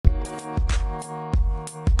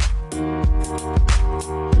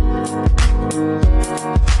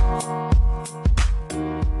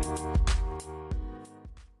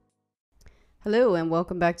and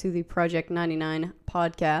welcome back to the Project 99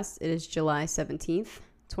 podcast. It is July 17th,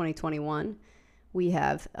 2021. We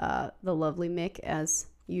have the lovely Mick as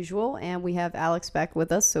usual, and we have Alex back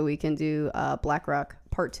with us so we can do BlackRock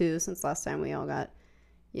Part 2, since last time we all got,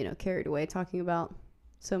 carried away talking about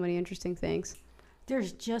so many interesting things.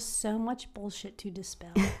 There's just so much bullshit to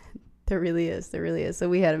dispel. There really is. So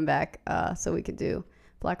we had him back so we could do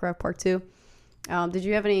BlackRock Part 2. Did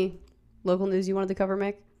you have any local news you wanted to cover,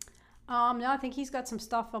 Mick? No, I think he's got some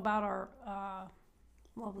stuff about our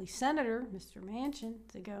lovely senator, Mr. Manchin,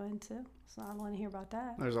 to go into. So I want to hear about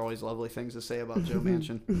that. There's always lovely things to say about Joe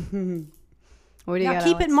Manchin. What do you got,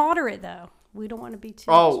 keep Alex? it moderate, though. We don't want to be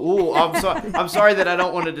too... I'm sorry that I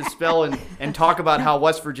don't want to dispel and talk about how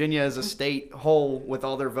West Virginia as a state whole with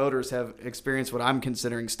all their voters have experienced what I'm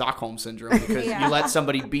considering Stockholm Syndrome, because you let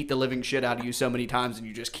somebody beat the living shit out of you so many times and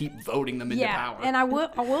you just keep voting them into power. And I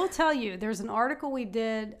will tell you, there's an article we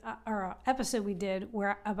did, or an episode we did,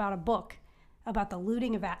 about a book about the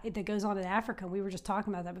looting that goes on in Africa. We were just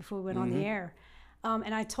talking about that before we went on the air.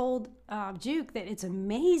 And I told Juke that it's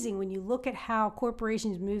amazing when you look at how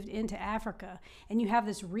corporations moved into Africa and you have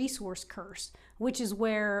this resource curse, which is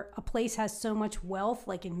where a place has so much wealth,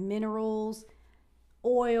 like in minerals,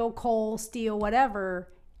 oil, coal, steel,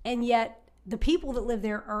 whatever, and yet the people that live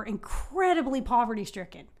there are incredibly poverty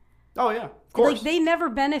stricken. Oh, yeah, of course. Like, they never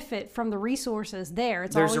benefit from the resources there.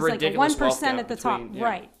 There's always like a 1% at the top. between,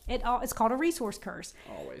 Right. It's called a resource curse.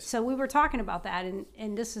 Always. So we were talking about that,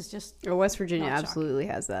 and this is just... West Virginia absolutely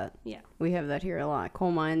has that. Yeah. We have that here a lot.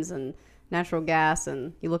 Coal mines and natural gas,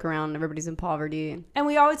 and you look around, everybody's in poverty. And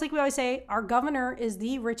we always say, our governor is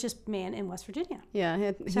the richest man in West Virginia.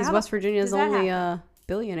 Yeah, he's West Virginia's only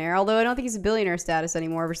billionaire. Although I don't think he's a billionaire status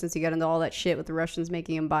anymore ever since he got into all that shit with the Russians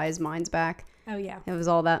making him buy his mines back. Oh, yeah. It was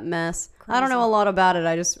all that mess. Crazy. I don't know a lot about it.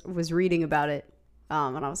 I just was reading about it.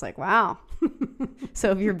 And I was like, wow.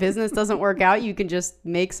 So if your business doesn't work out, you can just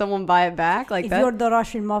make someone buy it back like that? If you're the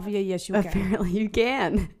Russian mafia, yes, you can. Apparently you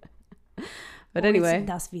can. But anyway.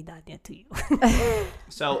 Das vidanya to you.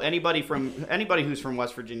 So anybody who's from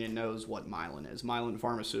West Virginia knows what Mylan is. Mylan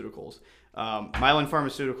Pharmaceuticals. Mylan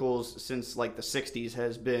Pharmaceuticals, since like the 60s,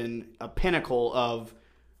 has been a pinnacle of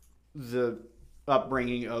the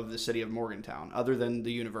upbringing of the city of Morgantown, other than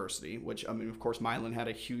the university, which, I mean, of course, Mylan had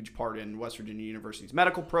a huge part in West Virginia University's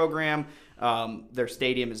medical program. Their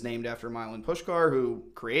stadium is named after Mylan Pushkar, who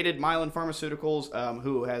created Mylan Pharmaceuticals,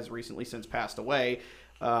 who has recently since passed away.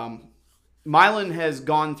 Mylan has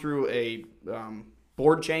gone through a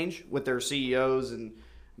board change with their CEOs and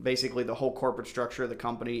basically the whole corporate structure of the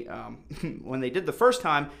company. When they did the first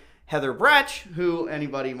time, Heather Bretsch, who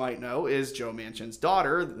anybody might know is Joe Manchin's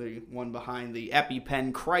daughter, the one behind the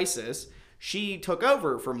EpiPen crisis, she took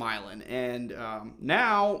over for Mylan. And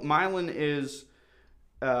now Mylan is,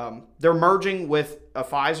 they're merging with a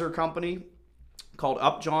Pfizer company called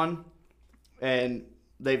Upjohn. And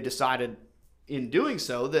they've decided in doing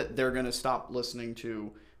so that they're going to stop listening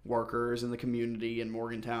to workers in the community in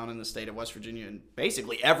Morgantown and the state of West Virginia and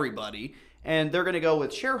basically everybody. And they're going to go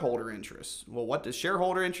with shareholder interests. Well, what does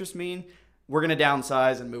shareholder interest mean? We're going to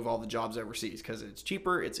downsize and move all the jobs overseas because it's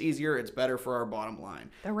cheaper, it's easier, it's better for our bottom line.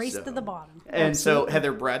 The race to the bottom. And Absolutely. so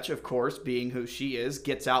Heather Bretsch, of course, being who she is,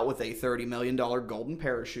 gets out with a $30 million golden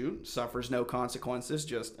parachute, suffers no consequences,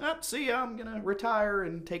 just, see ya, I'm going to retire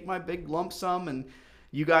and take my big lump sum, and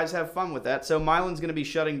you guys have fun with that. So Mylan's going to be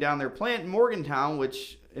shutting down their plant in Morgantown,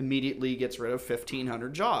 which immediately gets rid of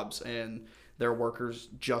 1,500 jobs. And their workers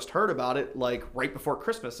just heard about it like right before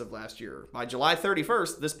Christmas of last year. By July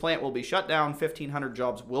 31st, this plant will be shut down. 1,500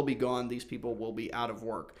 jobs will be gone. These people will be out of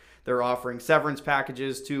work. They're offering severance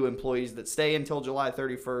packages to employees that stay until July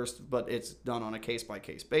 31st, but it's done on a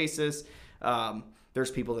case-by-case basis.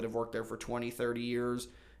 There's people that have worked there for 20, 30 years,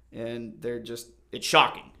 and it's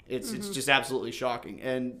shocking. It's just absolutely shocking.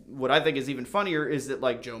 And what I think is even funnier is that,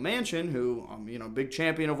 like, Joe Manchin, who, big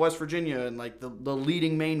champion of West Virginia and, like, the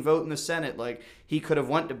leading main vote in the Senate, like, he could have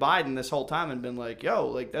went to Biden this whole time and been like, yo,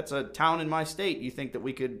 like, that's a town in my state. You think that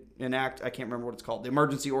we could enact, I can't remember what it's called, the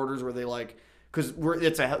emergency orders where they, like, because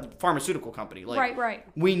it's a pharmaceutical company. Like, Right.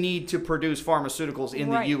 We need to produce pharmaceuticals in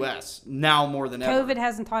the U.S. now more than ever. COVID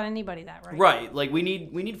hasn't taught anybody that, right? Right. Like, we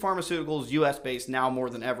need pharmaceuticals U.S.-based now more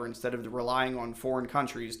than ever instead of relying on foreign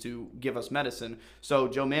countries to give us medicine. So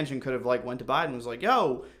Joe Manchin could have, like, went to Biden and was like,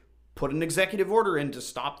 yo, put an executive order in to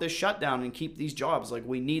stop this shutdown and keep these jobs. Like,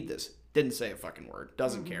 we need this. Didn't say a fucking word.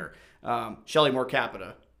 Doesn't care. Shelley Moore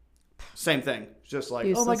Capita. Same thing. Just like, oh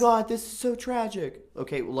Useless. my God, this is so tragic.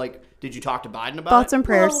 Okay, well, like, did you talk to Biden about Thoughts it? and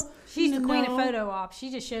prayers. Well, She's the queen of no. photo op. She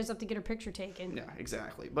just shows up to get her picture taken. Yeah,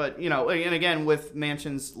 exactly. But, and again, with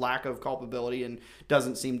Manchin's lack of culpability and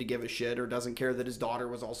doesn't seem to give a shit or doesn't care that his daughter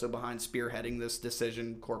was also behind spearheading this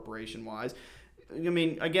decision corporation-wise. I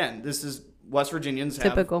mean, again, this is West Virginians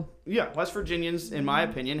have... Typical. Yeah, West Virginians, in my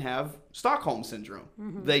opinion, have Stockholm Syndrome.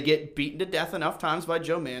 They get beaten to death enough times by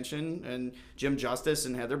Joe Manchin and Jim Justice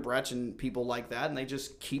and Heather Brecht and people like that, and they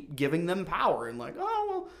just keep giving them power and like, oh,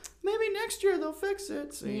 well, maybe next year they'll fix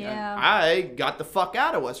it. See, Yeah. I got the fuck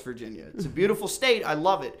out of West Virginia. It's a beautiful state. I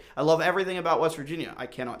love it. I love everything about West Virginia. I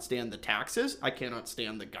cannot stand the taxes. I cannot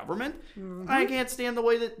stand the government. I can't stand the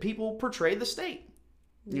way that people portray the state.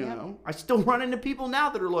 You know, I still run into people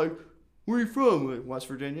now that are like, where are you from? Like, West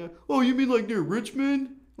Virginia. Oh, you mean like near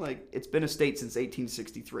Richmond? Like, it's been a state since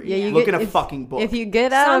 1863. Yeah, you Look get- in a if- fucking book. If you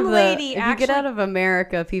get out Some of lady if you actually- get out of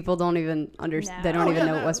America, people don't even understand. They No. don't Oh, even yeah,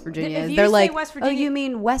 know no. what West Virginia If is. you They're say like, West oh, Virginia- you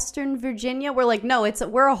mean Western Virginia? We're like, no,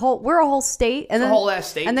 we're a whole state. And It's a then whole ass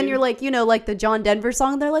state, And then dude. you're like, like the John Denver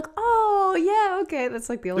song. They're like, oh yeah, okay, that's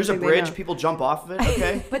like the only There's a thing they bridge. know. People jump off of it,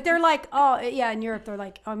 okay? But they're like, oh yeah, in Europe they're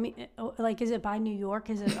like, like, is it by New York?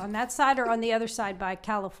 Is it on that side or on the other side by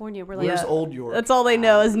California? We're like, Where's Old York? That's all they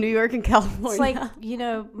know is New York and California. it's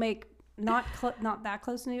like make not that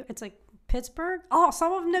close to New York. It's like Pittsburgh. Oh,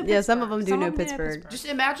 some of them know. Pittsburgh. Yeah, some of them do know Pittsburgh. Just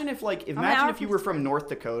imagine if you were from North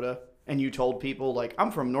Dakota and you told people like,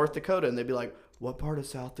 I'm from North Dakota, and they'd be like, what part of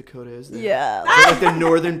South Dakota is that? Yeah. Is it like the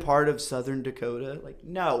northern part of Southern Dakota? Like,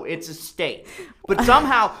 no, it's a state. But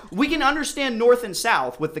somehow we can understand North and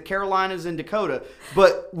South with the Carolinas and Dakota,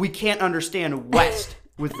 but we can't understand West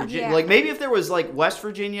with Virginia. Yeah. Like, maybe if there was like West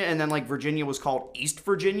Virginia and then like Virginia was called East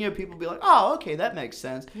Virginia, people would be like, oh, okay, that makes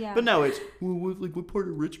sense. Yeah. But no, it's, well, what part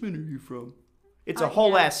of Richmond are you from? It's a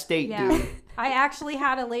whole ass state, Yeah. dude. I actually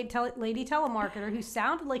had a lady telemarketer who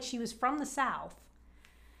sounded like she was from the South.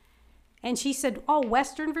 And she said, oh,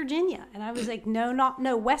 Western Virginia. And I was like,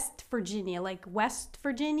 no, West Virginia, like West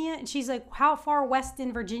Virginia. And she's like, how far west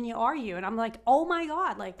in Virginia are you? And I'm like, oh my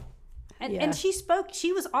God. Yeah. And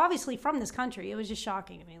she was obviously from this country. It was just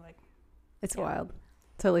shocking to me. Like, It's wild.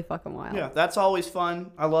 Totally fucking wild. Yeah, that's always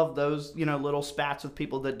fun. I love those, little spats with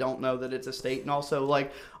people that don't know that it's a state. And also,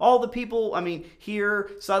 like, all the people, I mean,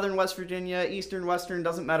 here, southern West Virginia, eastern, western,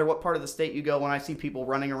 doesn't matter what part of the state you go, when I see people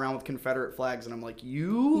running around with Confederate flags, and I'm like,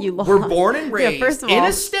 you lost. were born and Yeah, raised first of in all-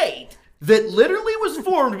 a state that literally was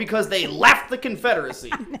formed because they left the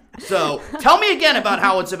Confederacy. So, tell me again about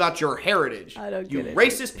how it's about your heritage. I don't you get it.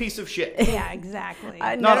 racist piece of shit. yeah, exactly.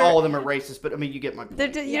 Not all of them are racist, but I mean, you get my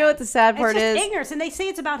point. You know what the sad part it's just is? ignorance. And they say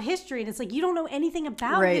it's about history. And it's like, you don't know anything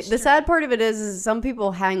about Right. history. The sad part of it is some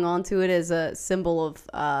people hang on to it as a symbol of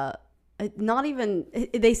not even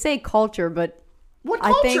they say culture, but What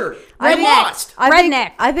I think culture? I We're think- lost.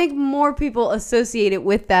 Redneck. I think more people associate it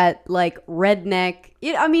with that like redneck.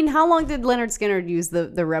 I mean, how long did Leonard Skinner use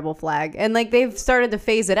the rebel flag? And like they've started to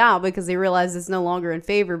phase it out because they realize it's no longer in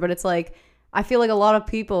favor. But it's like I feel like a lot of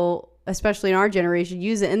people, especially in our generation,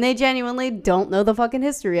 use it, and they genuinely don't know the fucking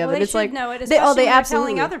history of Well, it. they It's should like know it, they especially when they're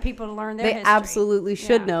absolutely telling other people to learn their they history. absolutely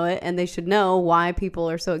should Yeah. know it, and they should know why people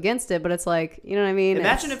are so against it. But it's like, you know what I mean?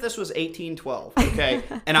 Imagine It's- if this was 1812, okay,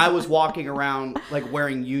 and I was walking around like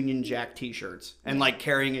wearing Union Jack T-shirts and like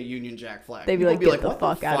carrying a Union Jack flag. They'd be People like, would "Get the what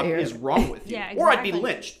fuck outta here." is wrong with you?" Yeah, Or I'd be exactly.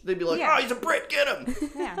 lynched. They'd be like, Yeah. "Oh, he's a Brit, get him."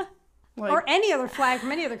 Yeah. Like- Or any other flag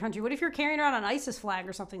from any other country. What if you're carrying around an ISIS flag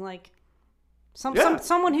or something like Yeah.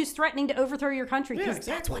 someone who's threatening to overthrow your country? Yeah, Because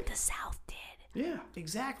exactly. that's what the South did. Yeah,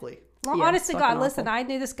 exactly. Well, Yeah, honest to fucking God, listen, awful. I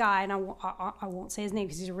knew this guy, and I won't say his name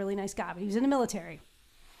because he's a really nice guy, but he was in the military.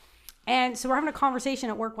 And so we're having a conversation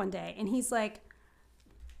at work one day, and he's like,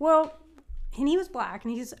 well, and he was black,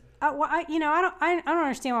 and he's, I don't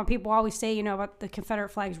understand why people always say, about the Confederate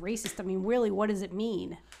flag's racist. I mean, really, what does it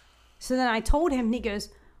mean? So then I told him, and he goes,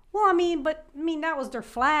 well, that was their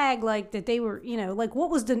flag, like that they were, like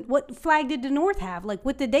what flag did the North have? Like,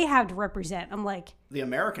 what did they have to represent? I'm like, The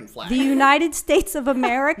American flag, the United States of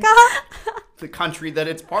America? the country that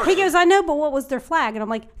it's part He of. goes, I know, but what was their flag? And I'm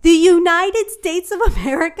like, the United States of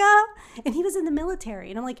America? And he was in the military.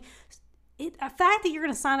 And I'm like, the fact that you're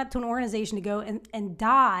going to sign up to an organization to go and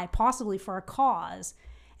die, possibly for a cause,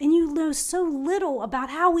 and you know so little about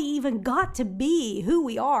how we even got to be who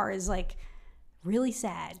we are is like really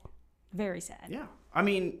sad. Very sad. Yeah. I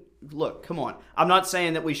mean, look, come on. I'm not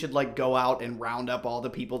saying that we should like go out and round up all the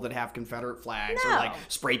people that have Confederate flags or No. like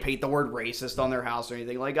spray paint the word racist on their house or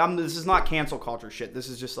anything. Like, this is not cancel culture shit. This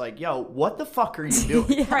is just like, yo, what the fuck are you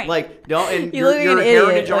doing? Right. Like, don't, and You your, look like your an idiot,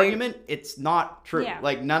 heritage like- argument, it's not true. Yeah.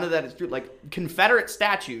 Like, none of that is true. Like, Confederate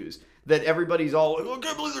statues that everybody's all like, oh, I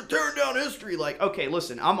can't believe they're tearing down history. Like, okay,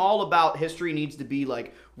 listen, I'm all about history needs to be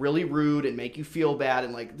like really rude and make you feel bad.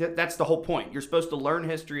 And like, that's the whole point. You're supposed to learn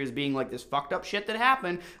history as being like this fucked up shit that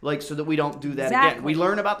happened, like so that we don't do that again. We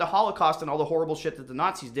learn about the Holocaust and all the horrible shit that the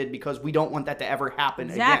Nazis did because we don't want that to ever happen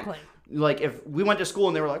again. Like if we went to school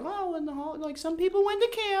and they were like, well, like some people went to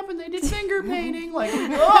camp and they did finger painting, like,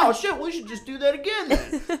 oh shit, we should just do that again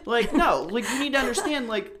then. Like, no, like you need to understand,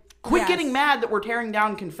 like, quit getting mad that we're tearing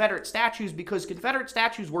down Confederate statues because Confederate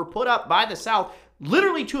statues were put up by the South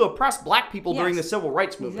literally to oppress black people during the Civil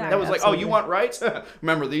Rights movement. That was like, oh, you want rights?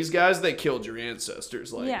 Remember these guys? They killed your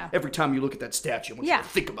ancestors. Like every time you look at that statue, I want you to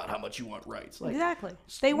think about how much you want rights. Like,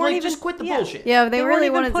 They weren't even just quit the bullshit. Yeah, if they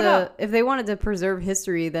really wanted to, if they wanted to preserve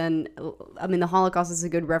history, then I mean, the Holocaust is a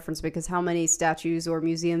good reference because how many statues or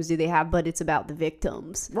museums do they have? But it's about the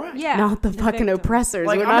victims, right? Yeah, not the fucking oppressors.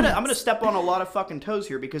 Like I'm gonna step on a lot of fucking toes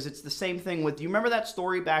here because it's the same thing with. You remember that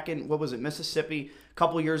story back in what was it, Mississippi, a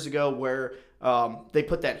couple of years ago where. They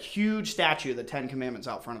put that huge statue of the 10 Commandments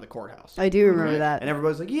out front of the courthouse. I do remember that. And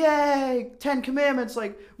everybody's like, yay, 10 Commandments,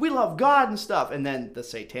 like, we love God and stuff. And then the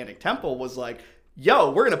Satanic Temple was like,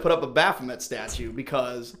 yo, we're going to put up a Baphomet statue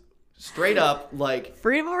because straight up, like...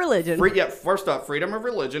 freedom of religion. First off, freedom of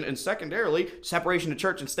religion. And secondarily, separation of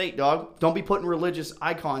church and state, dog. Don't be putting religious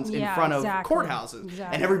icons in front of courthouses.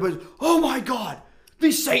 And everybody's, oh my God,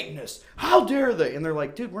 these Satanists, how dare they? And they're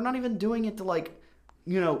like, dude, we're not even doing it to, like...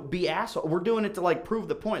 be asshole. We're doing it to like prove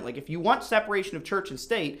the point. Like if you want separation of church and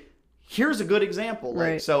state, here's a good example.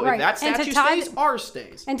 Like so if that statue stays, ours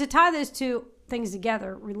stays. And to tie those two things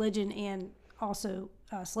together, religion and also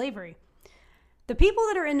slavery, the people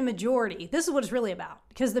that are in the majority, this is what it's really about.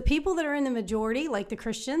 Because the people that are in the majority, like the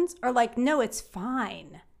Christians, are like, no, it's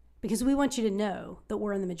fine. Because we want you to know that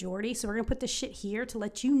we're in the majority. So we're going to put this shit here to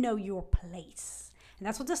let you know your place. And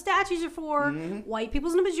that's what the statues are for. White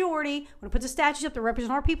people's in the majority. We're going to put the statues up to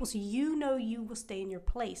represent our people so you know you will stay in your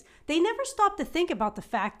place. They never stop to think about the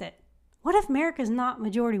fact that what if America's not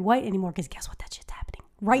majority white anymore? Because guess what? That shit's happening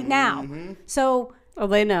right now. So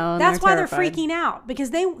they know. That's why they're freaking out. Because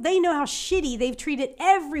they know how shitty they've treated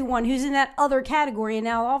everyone who's in that other category. And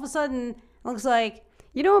now all of a sudden it looks like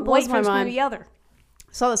you know what blows my mind? Going to be other.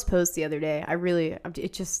 I saw this post the other day.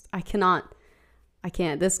 I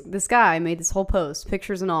can't. This guy made this whole post,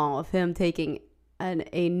 pictures and all, of him taking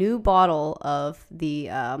a new bottle of the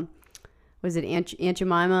was it Aunt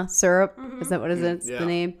Jemima syrup? Is that what it is? The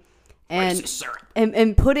name?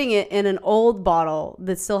 And putting it in an old bottle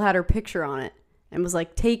that still had her picture on it, and was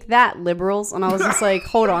like, "Take that, liberals!" And I was just like,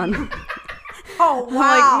 "Hold on." Oh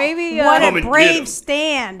wow! Like maybe what a brave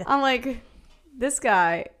stand. I'm like, this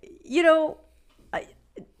guy,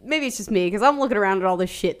 maybe it's just me because I'm looking around at all this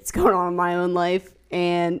shit that's going on in my own life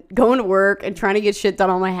and going to work and trying to get shit done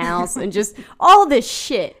on my house and just all this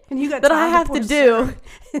shit and you got that I have to do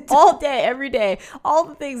all day, every day, all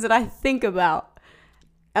the things that I think about.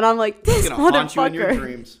 And I'm like, this motherfucker. Haunt you in your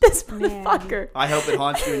dreams. This motherfucker. I hope it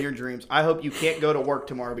haunts you in your dreams. I hope you can't go to work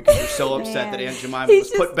tomorrow because you're so upset that Aunt Jemima was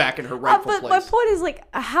put back in her rightful place. My point is, like,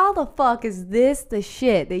 how the fuck is this the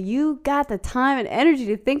shit that you got the time and energy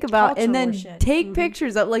to think about and then take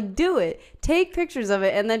pictures of? Like, do it. Take pictures of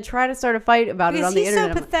it and then try to start a fight about it on the internet.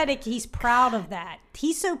 He's so pathetic. He's proud of that.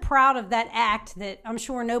 He's so proud of that act that I'm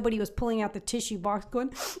sure nobody was pulling out the tissue box going,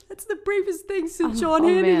 that's the bravest thing since John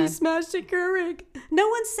Hannity smashed a Keurig. No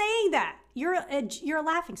one's saying that. You're a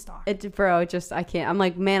laughing stock. I can't. I'm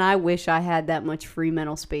like, man, I wish I had that much free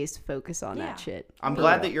mental space to focus on that shit. I'm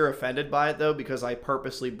glad that you're offended by it, though, because I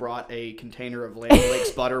purposely brought a container of Land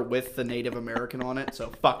O'Lakes butter with the Native American on it,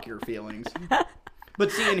 so fuck your feelings. But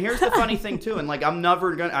see, and here's the funny thing too, and like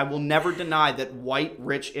I will never deny that white,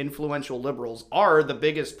 rich, influential liberals are the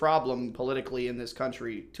biggest problem politically in this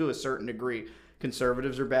country to a certain degree.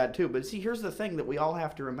 Conservatives are bad too. But see, here's the thing that we all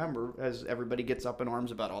have to remember as everybody gets up in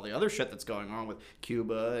arms about all the other shit that's going on with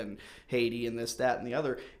Cuba and Haiti and this, that, and the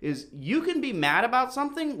other, is you can be mad about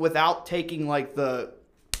something without taking like the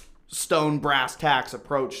stone brass tacks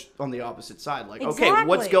approach on the opposite side. Like, okay,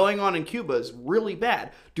 what's going on in Cuba is really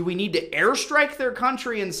bad. Do we need to airstrike their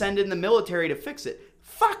country and send in the military to fix it?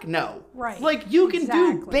 Fuck no. Right. Like, you can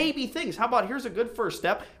do baby things. How about, here's a good first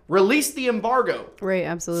step. Release the embargo. Right,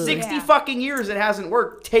 absolutely. 60 fucking years it hasn't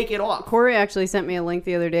worked. Take it off. Corey actually sent me a link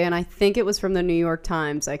the other day, and I think it was from the New York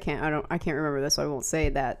Times. I can't remember this, so I won't say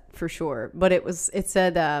that for sure. But it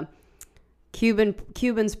said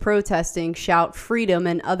Cubans protesting shout freedom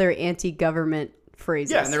and other anti-government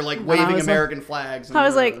phrases. Yeah, and they're like waving American flags. And I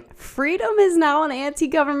was like, freedom is now an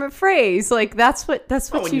anti-government phrase. Like that's what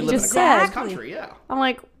you just said. Country, yeah. I'm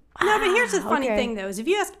like, no, but here's the funny thing though: is if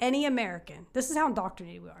you ask any American, this is how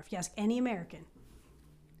indoctrinated we are. If you ask any American,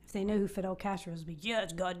 if they know who Fidel Castro is, be yeah,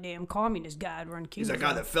 it's goddamn communist guy run Cuba. He's that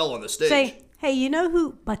guy that fell on the stage. Say, hey, you know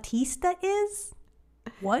who Batista is?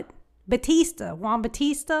 What? Batista, Juan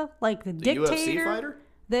Batista, like the dictator. UFC fighter?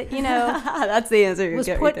 That, you know, That's the answer. was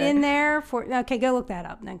put in there for, okay, go look that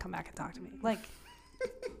up and then come back and talk to me. Like,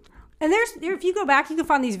 and if you go back, you can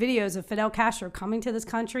find these videos of Fidel Castro coming to this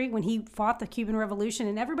country when he fought the Cuban Revolution.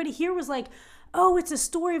 And everybody here was like, oh, it's a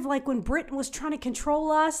story of like when Britain was trying to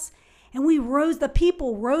control us. And the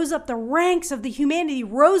people rose up, the ranks of the humanity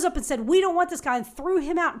rose up and said, we don't want this guy, and threw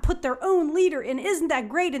him out and put their own leader. And isn't that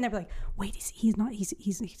great? And they're like, wait, he's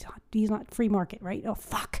not free market, right? Oh,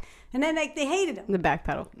 fuck. And then they hated him. The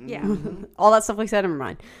backpedal. Yeah. All that stuff like that, never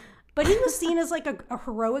mind. But he was seen as like a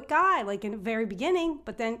heroic guy, like in the very beginning.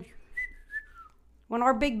 But then when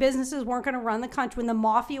our big businesses weren't going to run the country, when the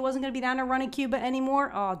mafia wasn't going to be down there running Cuba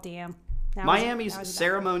anymore, oh, damn. Miami's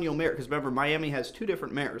ceremonial mayor, because remember, Miami has two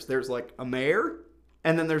different mayors. There's like a mayor,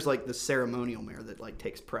 and then there's like the ceremonial mayor that like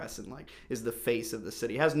takes press and like is the face of the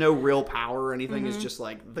city. Has no real power or anything. Is just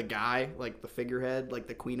like the guy, like the figurehead, like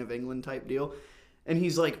the Queen of England type deal. And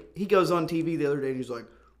he's like, he goes on TV the other day and he's like,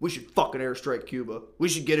 we should fucking airstrike Cuba. We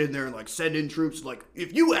should get in there and like send in troops. Like,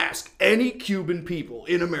 if you ask any Cuban people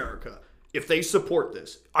in America if they support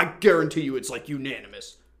this, I guarantee you it's like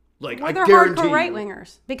unanimous. Like, well, I they're guarantee hardcore right you.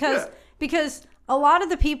 wingers because a lot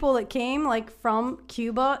of the people that came like from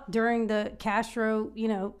Cuba during the Castro, you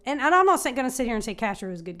know, and I'm not going to sit here and say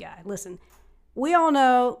Castro was a good guy. Listen, we all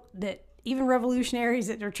know that even revolutionaries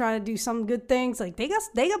that are trying to do some good things, like they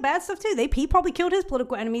got bad stuff too. He probably killed his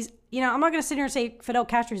political enemies. You know, I'm not going to sit here and say Fidel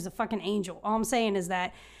Castro is a fucking angel. All I'm saying is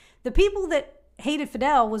that the people that hated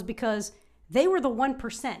Fidel was because they were the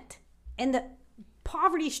 1%, and the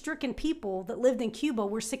poverty-stricken people that lived in Cuba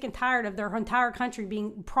were sick and tired of their entire country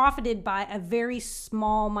being profited by a very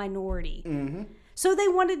small minority. Mm-hmm. So they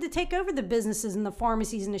wanted to take over the businesses and the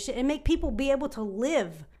pharmacies and the shit and make people be able to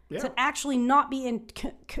live, to actually not be in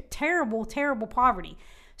terrible, terrible poverty.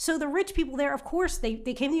 So the rich people there, of course, they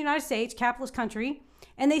came to the United States, capitalist country,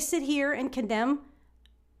 and they sit here and condemn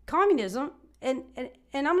communism. And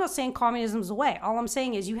I'm not saying communism's the way. All I'm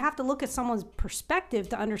saying is you have to look at someone's perspective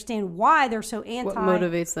to understand why they're so anti. What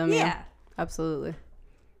motivates them? Yeah. Absolutely.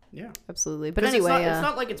 Yeah. Absolutely. But anyway, it's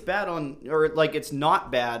not like it's bad on, or like it's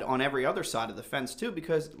not bad on every other side of the fence too,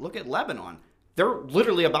 because look at Lebanon. They're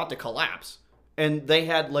literally about to collapse. And they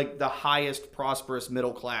had like the highest prosperous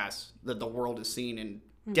middle class that the world has seen in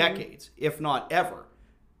decades, if not ever.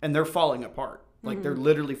 And they're falling apart. Like, they're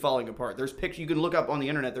literally falling apart. There's pictures you can look up on the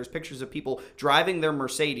internet. There's pictures of people driving their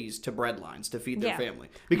Mercedes to bread lines to feed their family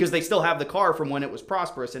because they still have the car from when it was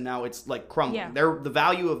prosperous, and now it's like crumbling. Yeah. The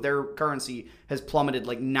value of their currency has plummeted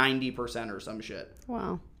like 90% or some shit.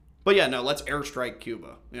 wow. But yeah, no, let's airstrike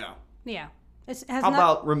Cuba. Yeah. Yeah. How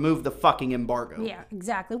about remove the fucking embargo? Yeah,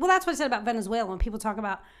 exactly. Well, that's what I said about Venezuela. When people talk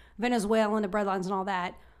about Venezuela and the breadlines and all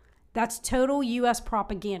that, that's total U.S.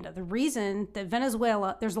 propaganda. The reason that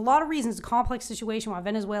Venezuela, there's a lot of reasons, a complex situation why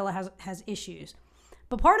Venezuela has issues.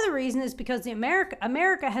 But part of the reason is because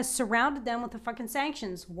America has surrounded them with a fucking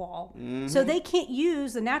sanctions wall. Mm-hmm. So they can't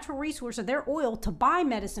use the natural resource of their oil to buy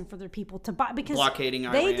medicine for their people, because blockading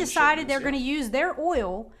Iran they decided they're going to use their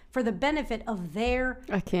oil for the benefit of their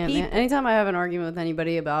I can't, people. man. Anytime I have an argument with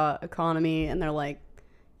anybody about economy and they're like,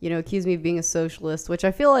 you know, accuse me of being a socialist, which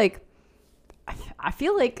I feel like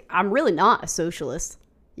I'm really not a socialist.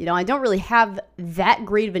 You know, I don't really have that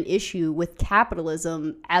great of an issue with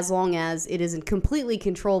capitalism as long as it isn't completely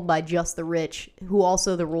controlled by just the rich, who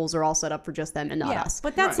also the rules are all set up for just them and not us.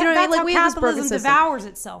 But that's, you know that's what I mean? Like, how we have this broken capitalism system. devours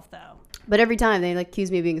itself, though. But every time they like accuse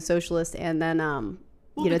me of being a socialist, and then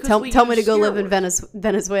Well, you know, because tell we me to use go scare live in words.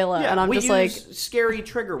 Venezuela, Yeah, and I'm we just use like, scary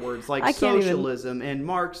trigger words like I can't even- socialism and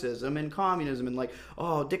Marxism and communism and like,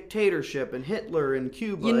 oh, dictatorship and Hitler and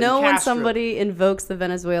Cuba. you know, and when Castro. somebody invokes the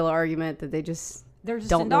Venezuela argument, that they're just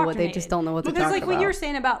don't know what they're talking because about. like what you're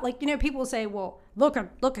saying about, like, you know, people say, well, look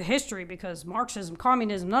at history, because Marxism,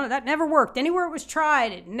 communism, none of that never worked. Anywhere it was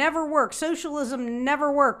tried, it never worked. Socialism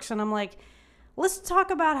never works. And I'm like, let's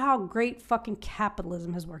talk about how great fucking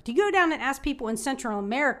capitalism has worked. You go down and ask people in Central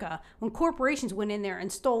America when corporations went in there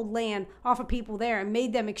and stole land off of people there and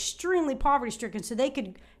made them extremely poverty-stricken so they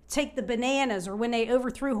could take the bananas, or when they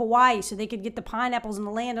overthrew Hawaii so they could get the pineapples and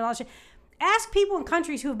the land and all that shit. Ask people in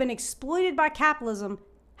countries who have been exploited by capitalism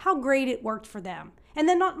how great it worked for them. And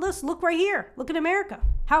then let's look right here. Look at America.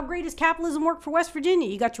 How great has capitalism worked for West Virginia?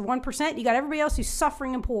 You got your 1%. You got everybody else who's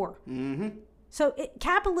suffering and poor. Mm-hmm. So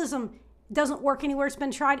capitalism doesn't work anywhere it's been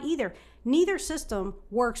tried either. Neither system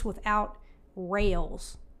works without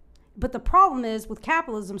rails. But the problem is with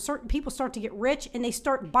capitalism, certain people start to get rich and they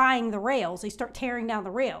start buying the rails. They start tearing down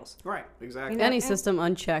the rails. Right, exactly. You know, Any system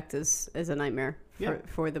unchecked is a nightmare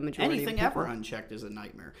for the majority Anything of people. ever unchecked is a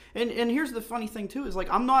nightmare. And here's the funny thing too is like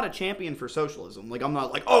I'm not a champion for socialism. Like I'm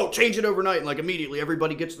not like, oh, change it overnight and like immediately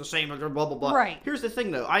everybody gets the same blah blah blah. Right. Here's the thing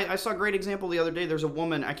though. I saw a great example the other day. There's a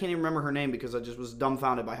woman, I can't even remember her name because I just was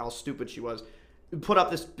dumbfounded by how stupid she was. Put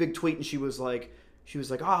up this big tweet and she was like,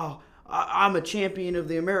 oh, I'm a champion of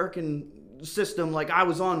the American system. Like I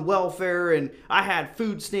was on welfare and I had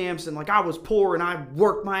food stamps and like I was poor and I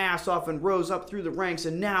worked my ass off and rose up through the ranks,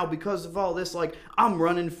 and now because of all this, like I'm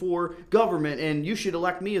running for government and you should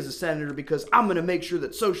elect me as a senator because I'm going to make sure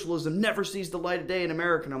that socialism never sees the light of day in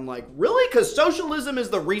America. And I'm like, really? Because socialism is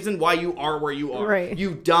the reason why you are where you are. Right.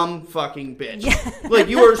 You dumb fucking bitch. Like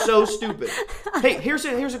you are so stupid. Hey, here's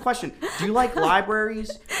a question. Do you like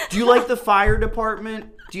libraries? Do you like the fire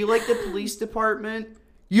department? Do you like the police department?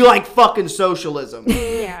 You like fucking socialism.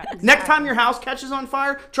 Yeah. Exactly. Next time your house catches on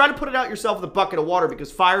fire, try to put it out yourself with a bucket of water because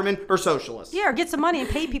firemen are socialists. Yeah, or get some money and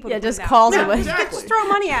pay people to put just it out. call Yeah, somebody. exactly. Just throw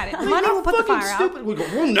money at it. I mean, Money how will put the fucking fire stupid. out. We go,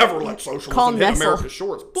 we'll never let socialism Call hit Nestle. America's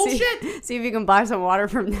shores. Bullshit. See if you can buy some water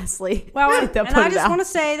from Nestle. Well, They'll and put I it just out. want to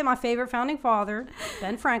say that my favorite founding father,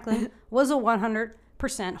 Ben Franklin, was a 100%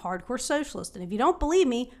 hardcore socialist. And if you don't believe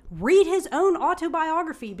me, read his own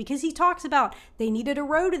autobiography, because he talks about they needed a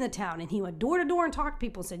road in the town, and he went door to door and talked to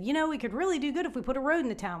people and said, you know, we could really do good if we put a road in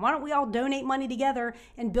the town. Why don't we all donate money together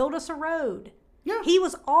and build us a road? Yeah. He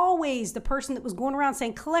was always the person that was going around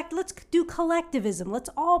saying, let's do collectivism. Let's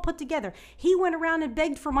all put together. He went around and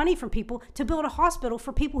begged for money from people to build a hospital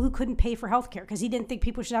for people who couldn't pay for health care, because he didn't think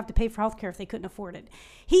people should have to pay for health care if they couldn't afford it.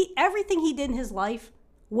 Everything he did in his life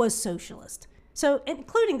was socialist. So,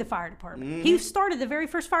 including the fire department. Mm-hmm. He started the very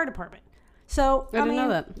first fire department. So, I didn't know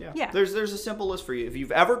that. Yeah. There's a simple list for you. If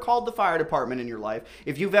you've ever called the fire department in your life,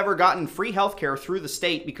 if you've ever gotten free health care through the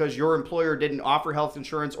state because your employer didn't offer health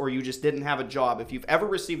insurance or you just didn't have a job, if you've ever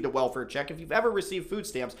received a welfare check, if you've ever received food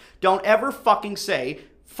stamps, don't ever fucking say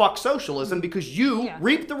fuck socialism, because you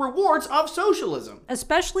reap the rewards of socialism.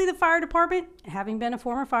 Especially the fire department. Having been a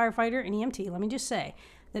former firefighter and EMT, let me just say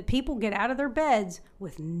that people get out of their beds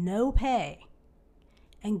with no pay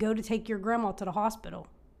and go to take your grandma to the hospital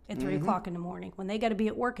at 3 o'clock in the morning when they got to be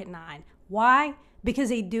at work at 9. Why? Because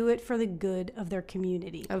they do it for the good of their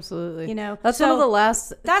community. Absolutely. You know, that's so one of the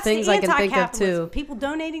last that's things the I can think of anti-capitalism. too. People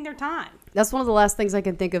donating their time. That's one of the last things I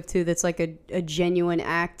can think of too. That's like a genuine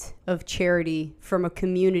act of charity from a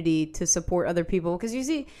community to support other people. Because you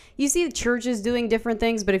see the churches doing different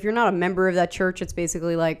things, but if you're not a member of that church, it's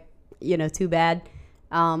basically like, too bad.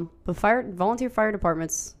 But volunteer fire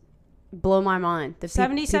departments blow my mind.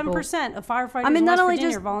 77% of firefighters I mean, in not West only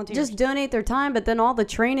Virginia are volunteers. just donate their time, but then all the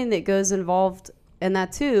training that goes involved in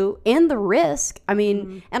that too, and the risk. I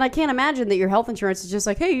mean, and I can't imagine that your health insurance is just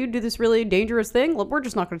like, hey, you do this really dangerous thing, look, we're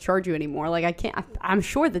just not going to charge you anymore. Like I'm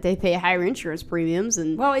sure that they pay higher insurance premiums,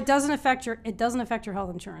 and well, it doesn't affect your health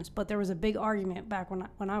insurance. But there was a big argument back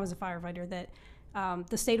when I was a firefighter that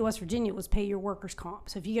the state of West Virginia was pay your workers' comp.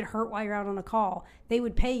 So if you get hurt while you're out on a call, they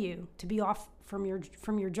would pay you to be off from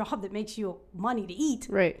your job that makes you money to eat.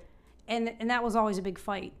 right. And that was always a big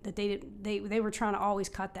fight that they were trying to always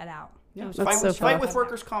cut that out. Yeah, That's fight so with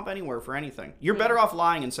workers' comp anywhere for anything. You're better off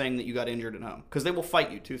lying and saying that you got injured at home, because they will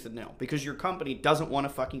fight you tooth and nail, because your company doesn't want to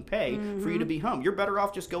fucking pay for you to be home. You're better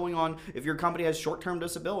off just going on if your company has short-term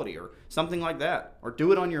disability or something like that, or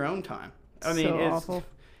do it on your own time. I mean, it's awful.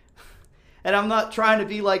 And I'm not trying to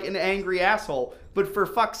be like an angry asshole, but for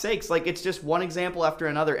fuck's sakes, like it's just one example after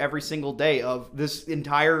another every single day of this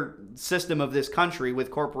entire system of this country with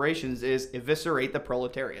corporations is eviscerate the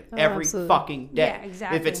proletariat every absolutely. fucking day. Yeah,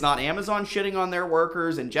 exactly. If it's not Amazon shitting on their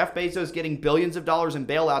workers and Jeff Bezos getting billions of dollars in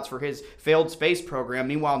bailouts for his failed space program,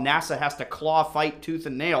 meanwhile NASA has to claw fight tooth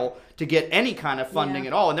and nail to get any kind of funding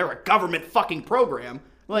at all, and they're a government fucking program.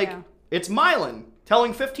 Like, it's Mylan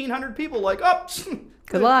telling 1,500 people like, oh,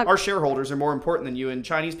 good luck. Our shareholders are more important than you, and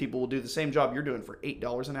Chinese people will do the same job you're doing for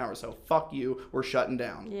 $8 an hour. So fuck you. We're shutting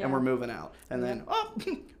down and we're moving out. And then,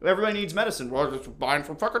 everybody needs medicine. Well, just buying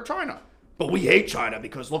from fucking China. But we hate China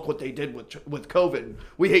because look what they did with COVID.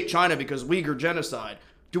 We hate China because Uyghur genocide.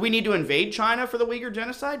 Do we need to invade China for the Uyghur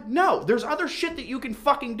genocide? No. There's other shit that you can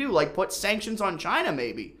fucking do, like put sanctions on China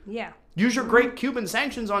maybe. Yeah. Use your great Cuban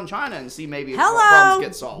sanctions on China and see maybe if Hello. problems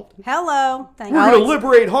get solved. Hello. Thank We're you. going to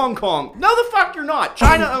liberate Hong Kong. No, the fuck you're not.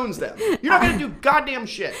 China owns them. You're not going to do goddamn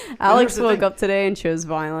shit. And Alex here's the woke thing. up today and chose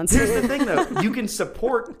violence. Here's the thing, though. You can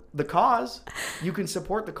support the cause. You can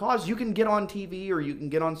support the cause. You can get on TV or you can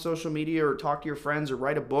get on social media or talk to your friends or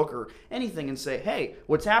write a book or anything and say, hey,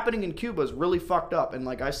 what's happening in Cuba is really fucked up, and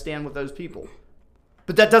like I stand with those people.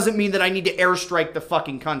 but that doesn't mean that I need to airstrike the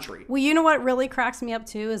fucking country. Well, you know what really cracks me up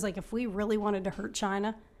too is like if we really wanted to hurt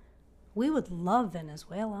China, we would love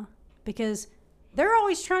Venezuela because they're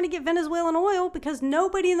always trying to get Venezuelan oil because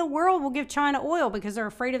nobody in the world will give China oil because they're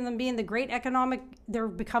afraid of them being they're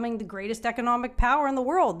becoming the greatest economic power in the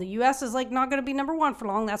world. The U.S. is like not going to be number one for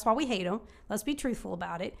long. That's why we hate them. Let's be truthful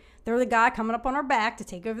about it. They're the guy coming up on our back to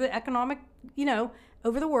take over the economic,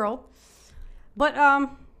 over the world. But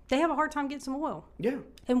they have a hard time getting some oil. Yeah.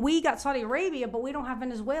 And we got Saudi Arabia, but we don't have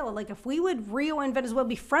Venezuela. Like if we would Rio and Venezuela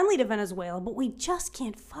be friendly to Venezuela, but we just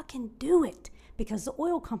can't fucking do it because the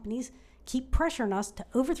oil companies keep pressuring us to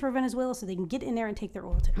overthrow Venezuela so they can get in there and take their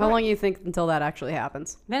oil too. How long do you think until that actually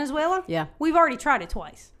happens? Venezuela? Yeah. We've already tried it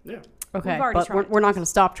twice. Yeah. Okay, We've already but tried we're not going to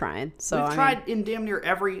stop trying. So We've tried in damn near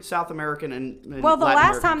every South American and well, the Latin last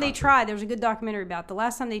American time they country. tried, there was a good documentary about it. The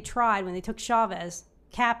last time they tried when they took Chavez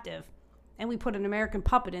captive and we put an American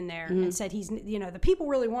puppet in there and said he's, the people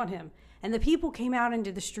really want him. And the people came out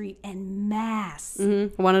into the street en masse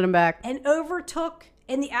wanted him back. and overtook,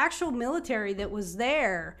 and the actual military that was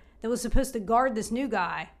there that was supposed to guard this new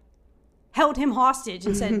guy held him hostage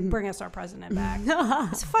and said, bring us our president back.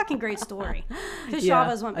 It's a fucking great story. Because Yeah,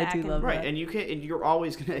 Chavez went I back. do love Right, that. and you're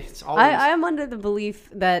always gonna. It's always. I am under the belief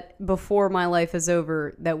that before my life is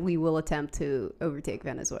over, that we will attempt to overtake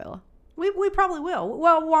Venezuela. We probably will.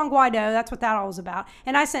 Well, Juan Guaido, that's what that all was about.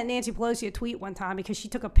 And I sent Nancy Pelosi a tweet one time because she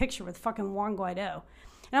took a picture with fucking Juan Guaido.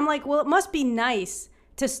 And I'm like, well, it must be nice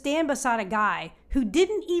to stand beside a guy who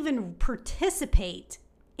didn't even participate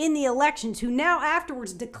in the elections, who now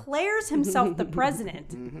afterwards declares himself the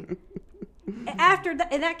president. After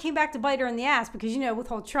that, and that came back to bite her in the ass because, with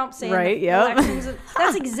whole Trump saying Right, the yep. elections,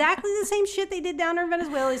 that's exactly the same shit they did down there in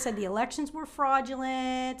Venezuela. They said the elections were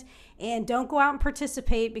fraudulent and don't go out and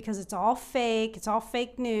participate because it's all fake. It's all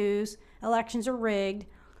fake news. Elections are rigged.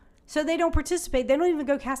 So they don't participate. They don't even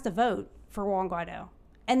go cast a vote for Juan Guaido.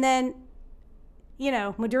 And then,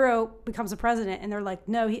 Maduro becomes the president and they're like,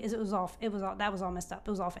 no, that was all messed up.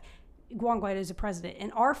 It was all fake. Juan Guaido is the president,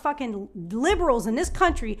 and our fucking liberals in this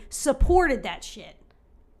country supported that shit.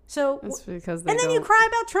 So, That's because and then you cry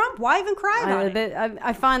about Trump. Why even cry about it?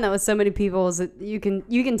 I find that with so many people is that you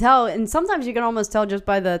can tell, and sometimes you can almost tell just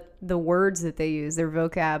by the words that they use, their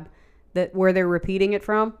vocab, that where they're repeating it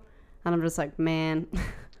from, and I'm just like, man.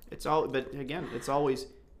 But again, it's always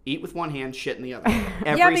eat with one hand, shit in the other,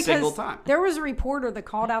 every single time. There was a reporter that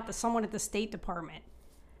called out to someone at the State Department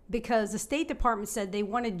because the State Department said they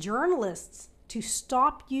wanted journalists to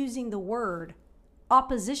stop using the word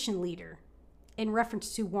opposition leader in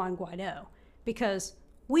reference to Juan Guaido because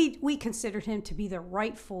we considered him to be the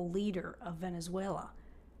rightful leader of Venezuela.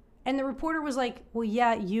 And the reporter was like, well,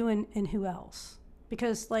 yeah, you and who else?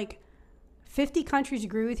 Because 50 countries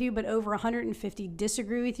agree with you, but over 150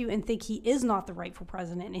 disagree with you and think he is not the rightful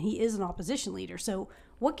president and he is an opposition leader. So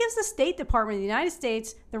what gives the State Department of the United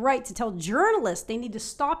States the right to tell journalists they need to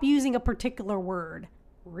stop using a particular word?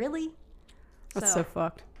 Really? That's so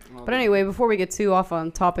fucked. But anyway, before we get too off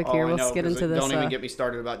on topic here, let's get into this. Don't even get me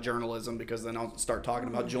started about journalism because then I'll start talking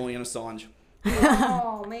about Julian Assange.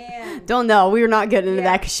 Oh, man. Don't know. We're not getting into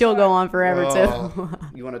that because she'll go on forever too.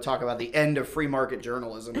 You want to talk about the end of free market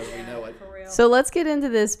journalism as we know it. For real. So let's get into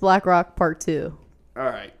this BlackRock Part 2. All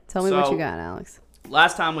right. Tell me what you got, Alex.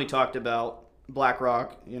 Last time we talked about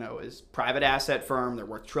BlackRock, is private asset firm. They're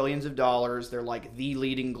worth trillions of dollars. They're like the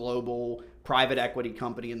leading global private equity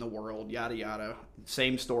company in the world, yada, yada.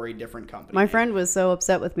 Same story, different company. My friend was so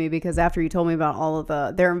upset with me because after you told me about all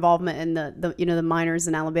of their involvement in the miners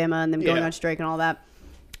in Alabama and them going on strike and all that,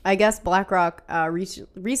 I guess BlackRock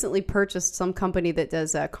recently purchased some company that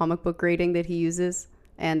does comic book grading that he uses.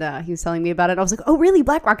 And he was telling me about it. I was like, oh, really,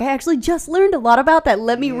 BlackRock? I actually just learned a lot about that.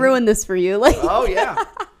 Let me ruin this for you. Oh, yeah.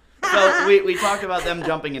 So we talked about them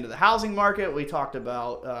jumping into the housing market. We talked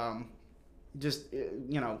about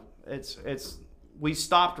we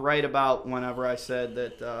stopped right about whenever I said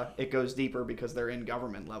that it goes deeper because they're in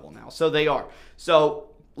government level now. So they are. So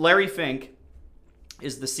Larry Fink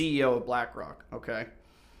is the CEO of BlackRock, okay?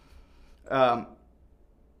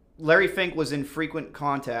 Larry Fink was in frequent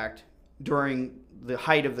contact during the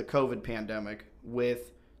height of the COVID pandemic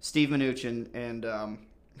with Steve Mnuchin and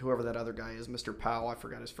whoever that other guy is, Mr. Powell, I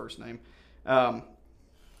forgot his first name.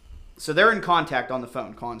 So they're in contact on the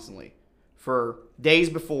phone constantly for days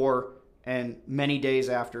before and many days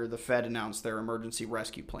after the Fed announced their emergency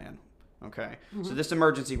rescue plan. Okay. Mm-hmm. So this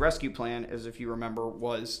emergency rescue plan, as if you remember,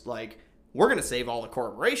 was like, we're going to save all the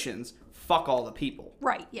corporations, fuck all the people.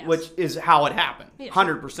 Right, yes. Which is how it happened. Yeah.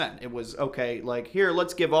 100%. It was, okay, here,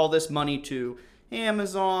 let's give all this money to,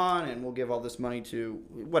 Amazon, and we'll give all this money to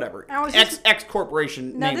whatever Now, is this- X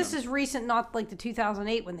corporation. Now name this them. is recent, not like the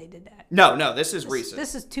 2008 when they did that. No, this is recent.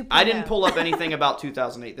 This is 2.0. I didn't pull up anything about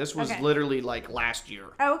 2008. This was Okay. literally like last year.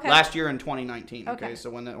 Oh, okay. Last year in 2019. Okay, Okay. so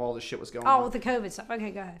when all this shit was going Oh, on. with the COVID stuff.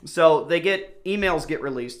 Okay, go ahead. So emails get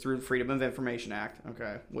released through the Freedom of Information Act,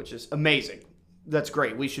 okay, which is amazing. That's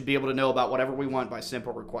great. We should be able to know about whatever we want by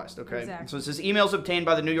simple request, okay? Exactly. So it says emails obtained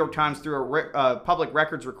by the New York Times through a public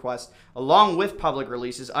records request, along with public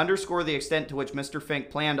releases, underscore the extent to which Mr. Fink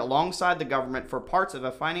planned alongside the government for parts of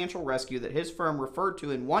a financial rescue that his firm referred to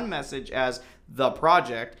in one message as the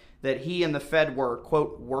project that he and the Fed were,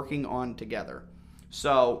 quote, working on together.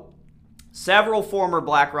 So several former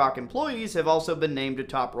BlackRock employees have also been named to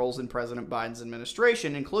top roles in President Biden's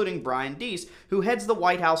administration, including Brian Deese, who heads the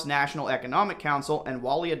White House National Economic Council, and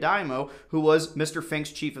Wally Adeyemo, who was Mr.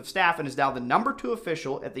 Fink's chief of staff and is now the number 2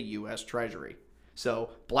 official at the U.S. Treasury.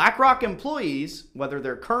 So BlackRock employees, whether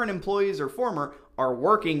they're current employees or former, are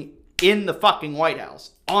working in the fucking White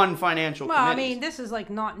House on financial Well, I committees. mean, this is like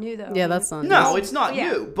not new though. Yeah, that's not. No, it's not Yeah.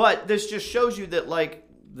 new, but this just shows you that like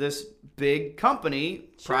this big company,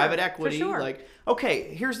 private for equity, sure. like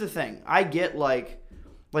okay, here's the thing. I get like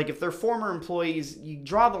if they're former employees, you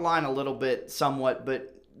draw the line a little bit somewhat, but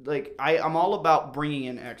like I'm all about bringing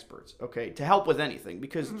in experts, okay, to help with anything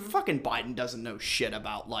because Mm-hmm. fucking Biden doesn't know shit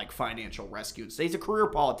about like financial rescue. He's a career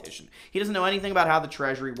politician. He doesn't know anything about how the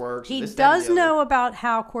Treasury works. He this, that, and does the other. know about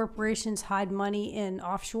how corporations hide money in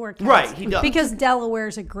offshore accounts. Right, he does. Because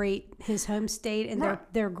Delaware's his home state, and Right.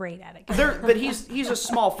 they're great at it. But he's a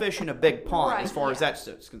small fish in a big pond Right, as far as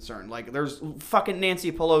that's concerned. Like there's fucking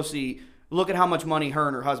Nancy Pelosi. Look at how much money her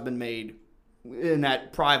and her husband made in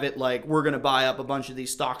that private. Like we're gonna buy up a bunch of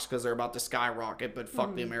these stocks because they're about to skyrocket. But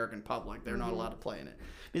fuck the American public. They're not allowed to play in it.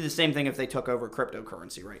 It'd be the same thing if they took over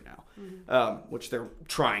cryptocurrency right now, which they're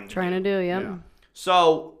trying to do. Yeah.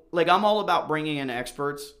 So like I'm all about bringing in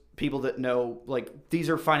experts. People that know, like, these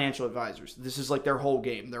are financial advisors. This is like their whole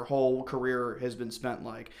game. Their whole career has been spent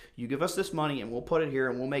like, you give us this money and we'll put it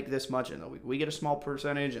here and we'll make this much and we get a small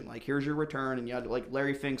percentage and like, here's your return. And yeah, like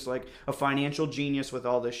Larry Fink's like a financial genius with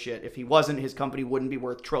all this shit. If he wasn't, his company wouldn't be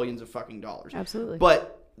worth trillions of fucking dollars. Absolutely.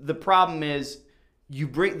 But the problem is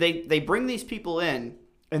they bring these people in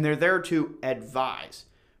and they're there to advise.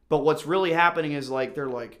 But what's really happening is like, they're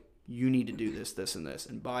like, you need to do this, this, and this.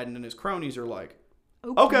 And Biden and his cronies are like,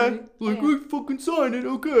 okay, like we fucking sign it,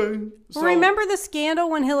 okay. Well, remember the scandal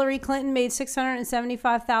when Hillary Clinton made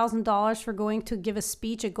 $675,000 for going to give a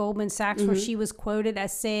speech at Goldman Sachs where she was quoted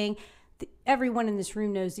as saying, everyone in this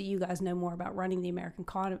room knows that you guys know more about running the American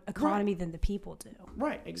economy than the people do.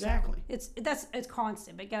 Right, exactly. It's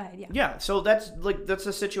constant, but go ahead, yeah. Yeah, so that's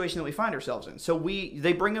the situation that we find ourselves in. So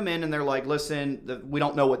they bring them in and they're like, listen, we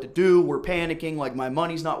don't know what to do. We're panicking. Like my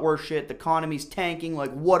money's not worth shit. The economy's tanking.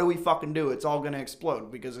 Like what do we fucking do? It's all going to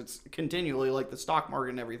explode because it's continually like the stock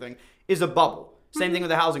market and everything is a bubble. Same thing with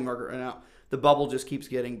the housing market right now. The bubble just keeps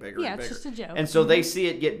getting bigger Yeah, and bigger. it's just a joke. And so they see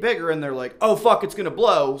it get bigger and they're like, oh, fuck, it's going to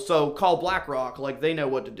blow. So call BlackRock. Like, they know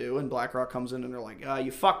what to do. And BlackRock comes in and they're like,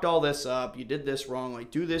 you fucked all this up. You did this wrong.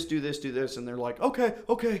 Like, do this, do this, do this. And they're like, okay.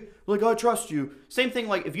 Like, I trust you. Same thing,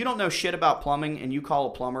 like, if you don't know shit about plumbing and you call a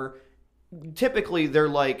plumber, typically they're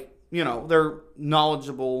like, you know, they're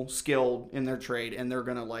knowledgeable, skilled in their trade, and they're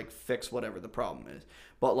going to, like, fix whatever the problem is.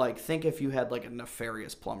 But, like, think if you had, like, a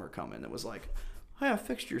nefarious plumber come in that was like, hey, I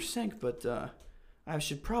fixed your sink, but I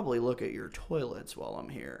should probably look at your toilets while I'm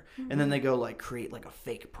here. And then they go like create like a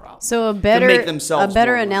fake problem. So a to better make themselves more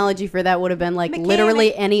money. analogy for that would have been like Mechanic.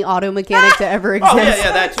 literally any auto mechanic to ever exist. Oh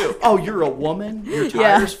yeah, that too. Oh, you're a woman? Your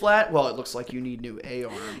tire's flat? Well, it looks like you need new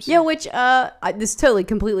A-arms. Yeah, which this is totally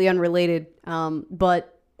completely unrelated.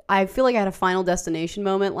 But I feel like I had a Final Destination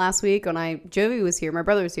moment last week when Jovi was here, my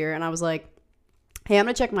brother was here, and I was like, hey, I'm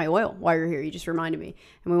gonna check my oil while you're here. You just reminded me.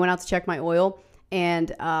 And we went out to check my oil. And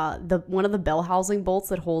one of the bell housing bolts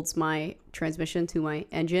that holds my transmission to my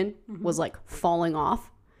engine was like falling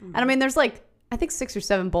off. And I mean, there's like, I think 6 or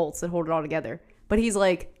 7 bolts that hold it all together. But he's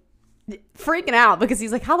like freaking out because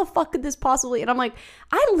he's like, how the fuck could this possibly? And I'm like,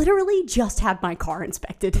 I literally just had my car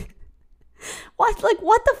inspected. What? Like,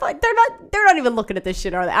 what the fuck? They're not even looking at this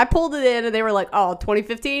shit, are they? I pulled it in and they were like, oh,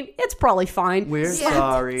 2015? It's probably fine. We're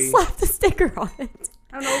sorry. Slap the sticker on it.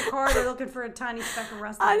 An old car, they're looking for a tiny speck of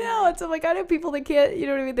rust. I know. It's like, I know people that can't, you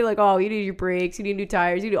know what I mean? They're like, oh, you need your brakes, you need new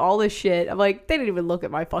tires, you need all this shit. I'm like, they didn't even look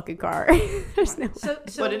at my fucking car. There's no way.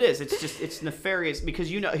 But it is. It's nefarious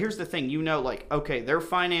because, you know, here's the thing. You know, like, okay, they're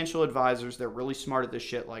financial advisors. They're really smart at this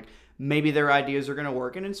shit. Like, maybe their ideas are going to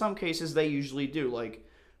work. And in some cases, they usually do. Like,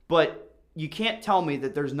 but you can't tell me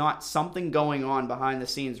that there's not something going on behind the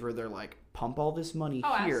scenes where they're like, pump all this money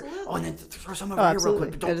Oh, here. absolutely. Oh, and then throw some over here real absolutely.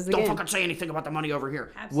 quick. That But is the don't game. fucking say anything about the money over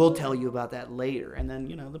here. Absolutely. We'll tell you about that later. And then,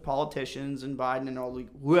 the politicians and Biden and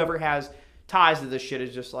whoever has ties to this shit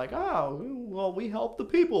is just like, oh, well, we helped the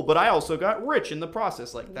people, but I also got rich in the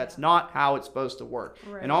process. Like, that's not how it's supposed to work.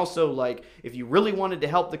 Right. And also, like, if you really wanted to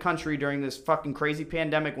help the country during this fucking crazy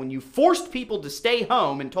pandemic, when you forced people to stay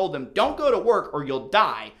home and told them, don't go to work or you'll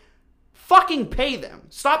die, fucking pay them.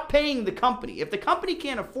 Stop paying the company. If the company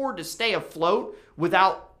can't afford to stay afloat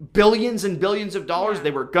without billions and billions of dollars,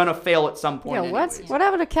 they were gonna fail at some point. Yeah, anyways. what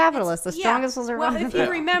happened to capitalists? The strongest will survive. Well, if you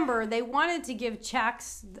remember, they wanted to give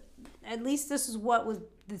checks. At least this is what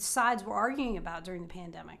the sides were arguing about during the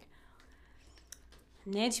pandemic.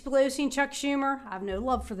 Nancy Pelosi and Chuck Schumer, I have no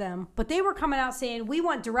love for them, but they were coming out saying we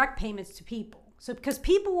want direct payments to people. So because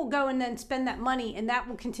people will go and then spend that money, and that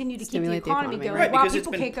will continue to Stimulate keep the economy going Right, while because it's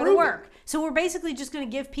people been can't go to proven. work. So we're basically just going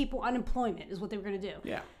to give people unemployment is what they were going to do.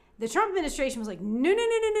 Yeah. The Trump administration was like,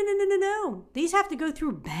 no. These have to go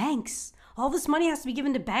through banks. All this money has to be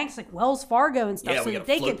given to banks like Wells Fargo and stuff, Yeah, so we that gotta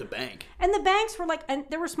they float could. the bank. And the banks were like, and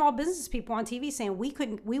there were small business people on TV saying we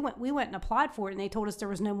couldn't. We went and applied for it, and they told us there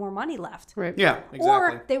was no more money left. Right. Yeah, exactly.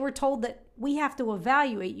 Or they were told that we have to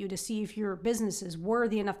evaluate you to see if your business is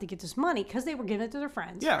worthy enough to get this money because they were giving it to their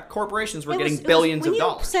friends. Yeah, corporations were It getting was- billions when of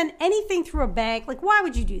dollars. you send anything through a bank, like why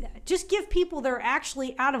would you do that? Just give people that are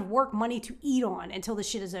actually out of work money to eat on until the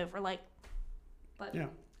shit is over. Like, but Yeah.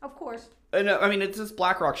 of course. And I mean, this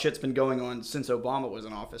BlackRock shit's been going on since Obama was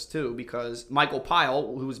in office, too, because Michael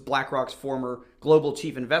Pyle, who was BlackRock's former global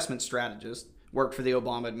chief investment strategist, worked for the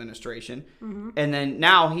Obama administration. And then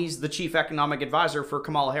now he's the chief economic advisor for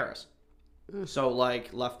Kamala Harris. So,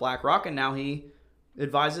 like, left BlackRock, and now he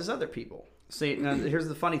advises other people. See, now, here's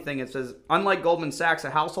the funny thing. It says, unlike Goldman Sachs, a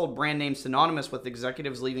household brand name synonymous with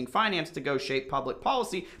executives leaving finance to go shape public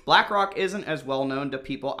policy, BlackRock isn't as well known to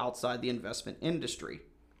people outside the investment industry.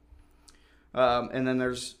 And then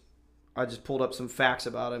I just pulled up some facts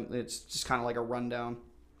about him. It's just kind of like a rundown.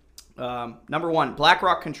 Number one,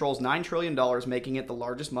 BlackRock controls $9 trillion, making it the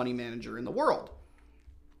largest money manager in the world.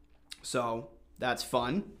 So that's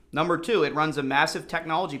fun. Number two, it runs a massive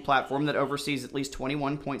technology platform that oversees at least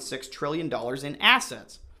 $21.6 trillion in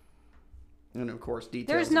assets. And of course, details.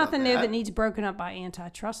 There's about nothing there that needs broken up by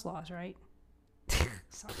antitrust laws, right?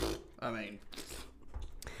 I mean,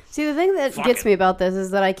 See, the thing that Fuck gets it. me about this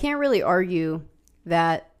is that I can't really argue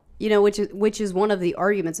that, which is one of the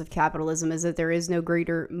arguments of capitalism, is that there is no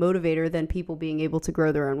greater motivator than people being able to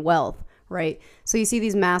grow their own wealth, right? So you see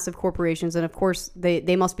these massive corporations, and of course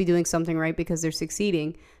they must be doing something right because they're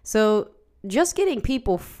succeeding. So just getting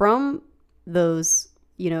people from those,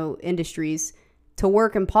 industries to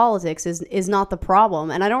work in politics is not the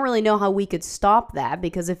problem. And I don't really know how we could stop that,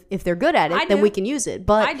 because if they're good at it, I then do. we can use it.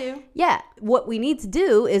 But I do. yeah, what we need to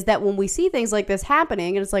do is that when we see things like this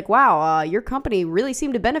happening, and it's like, wow, your company really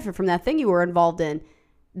seemed to benefit from that thing you were involved in,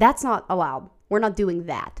 that's not allowed. We're not doing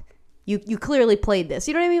that. You clearly played this.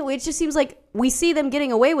 You know what I mean? It just seems like we see them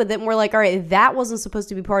getting away with it, and we're like, all right, that wasn't supposed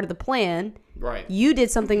to be part of the plan. right. You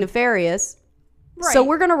did something nefarious. Right. So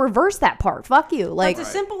we're going to reverse that part. Fuck you. Like, But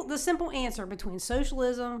the simple answer between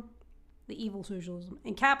socialism, the evil socialism,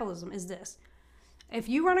 and capitalism is this: if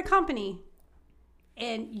you run a company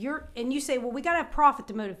and you say, well, we got to have profit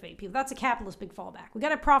to motivate people, that's a capitalist big fallback. We got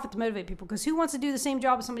to have profit to motivate people, because who wants to do the same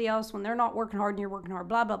job as somebody else when they're not working hard and you're working hard?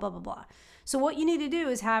 Blah blah blah blah blah. So what you need to do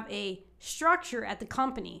is have a structure at the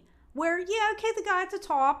company where, the guy at the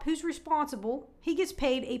top who's responsible, he gets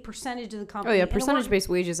paid a percentage of the company. oh yeah, And it works- percentage-based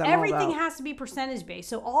wages. I'm all Everything about. has to be percentage based.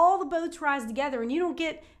 So all the boats rise together, and you don't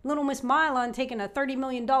get little Miss Mylon taking a $30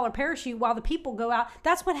 million parachute while the people go out.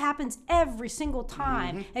 That's what happens every single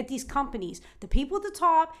time at these companies. The people at the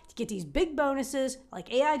top get these big bonuses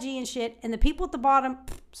like AIG and shit, and the people at the bottom,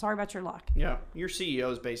 sorry about your luck. Yeah, your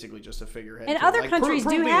CEO is basically just a figurehead. And too. other Like, countries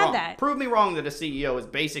prove do me have wrong. that. Prove me wrong that a CEO is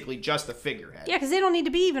basically just a figurehead. Yeah, because they don't need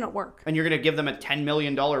to be even at work. And you're going to give them a $10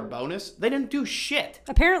 million bonus? They didn't do shit.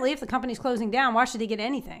 Apparently, if the company's closing down, why should they get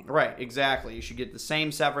anything? Right, exactly. You should get the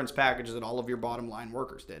same severance package that all of your bottom line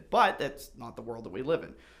workers did. But that's not the world that we live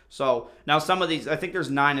in. So now some of these, I think there's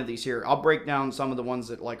 9 of these here. I'll break down some of the ones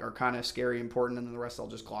that are kind of scary, important, and then the rest I'll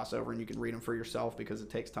just gloss over, and you can read them for yourself because it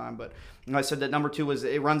takes time. But I said that number 2 is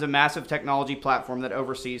it runs a massive technology platform that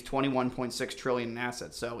oversees $21.6 trillion in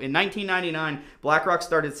assets. So in 1999, BlackRock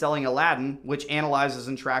started selling Aladdin, which analyzes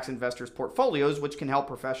and tracks investors' portfolios, which can help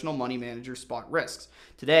professional money managers spot risks.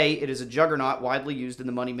 Today, it is a juggernaut widely used in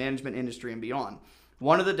the money management industry and beyond.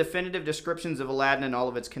 One of the definitive descriptions of Aladdin and all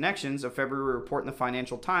of its connections, a February report in the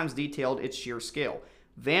Financial Times detailed its sheer scale.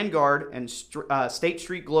 Vanguard and State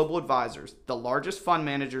Street Global Advisors, the largest fund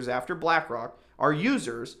managers after BlackRock, are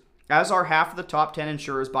users as are half of the top 10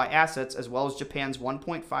 insurers by assets, as well as Japan's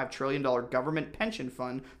 $1.5 trillion government pension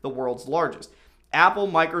fund, the world's largest. Apple,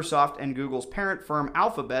 Microsoft, and Google's parent firm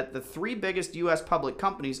Alphabet, the three biggest U.S. public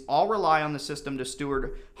companies, all rely on the system to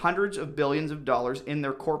steward hundreds of billions of dollars in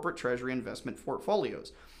their corporate treasury investment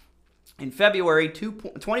portfolios. In February,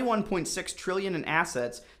 $21.6 trillion in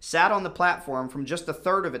assets sat on the platform from just a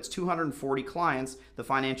third of its 240 clients, the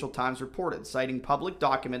Financial Times reported, citing public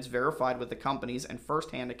documents verified with the companies and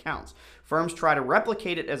first-hand accounts. Firms try to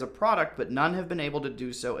replicate it as a product, but none have been able to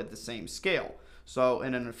do so at the same scale. So,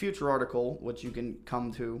 and in a future article, which you can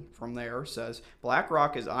come to from there, says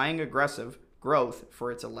BlackRock is eyeing aggressive growth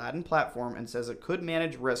for its Aladdin platform and says it could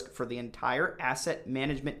manage risk for the entire asset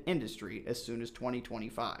management industry as soon as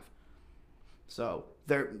 2025. So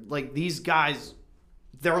they're like, these guys,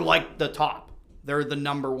 they're like the top. They're the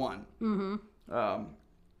number one. Mm-hmm.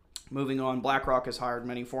 Moving on, BlackRock has hired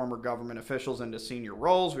many former government officials into senior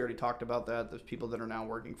roles. We already talked about that. There's people that are now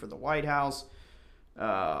working for the White House.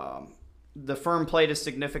 The firm played a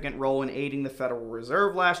significant role in aiding the Federal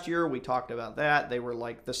Reserve last year. We talked about that. They were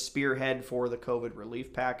like the spearhead for the COVID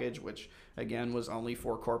relief package, which again was only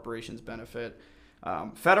for corporations' benefit.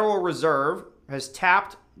 Federal Reserve has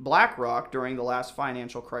tapped BlackRock during the last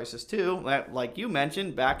financial crisis too, like you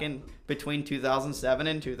mentioned, back in between 2007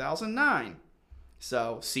 and 2009.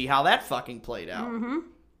 So see how that fucking played out. Mm-hmm.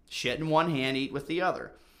 Shit in one hand, eat with the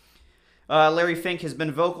other. Larry Fink has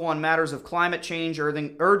been vocal on matters of climate change,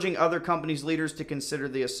 urging other companies' leaders to consider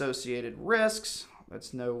the associated risks.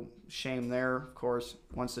 That's no shame there, of course.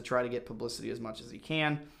 Wants to try to get publicity as much as he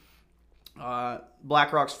can.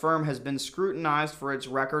 BlackRock's firm has been scrutinized for its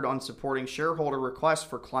record on supporting shareholder requests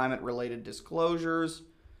for climate-related disclosures.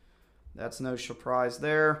 That's no surprise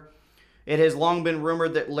there. It has long been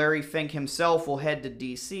rumored that Larry Fink himself will head to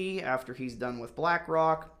D.C. after he's done with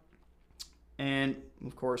BlackRock. And,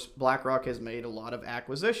 of course, BlackRock has made a lot of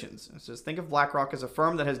acquisitions. So think of BlackRock as a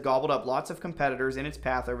firm that has gobbled up lots of competitors in its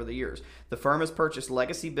path over the years. The firm has purchased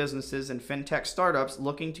legacy businesses and fintech startups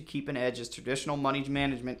looking to keep an edge as traditional money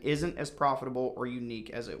management isn't as profitable or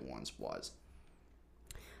unique as it once was.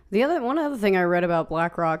 One other thing I read about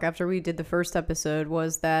BlackRock after we did the first episode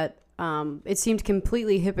was that it seemed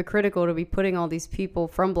completely hypocritical to be putting all these people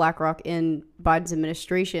from BlackRock in Biden's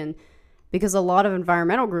administration, because a lot of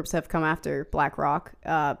environmental groups have come after BlackRock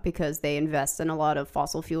because they invest in a lot of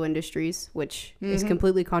fossil fuel industries, which is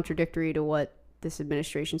completely contradictory to what this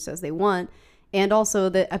administration says they want. And also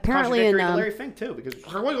that apparently in Larry Fink too, because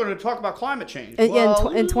we're going to talk about climate change. In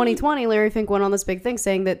 2020, Larry Fink went on this big thing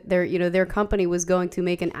saying that their company was going to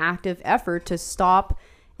make an active effort to stop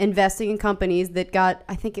investing in companies that got,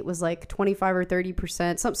 I think it was like 25 or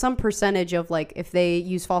 30%, some percentage of like, if they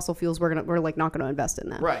use fossil fuels, we're like not going to invest in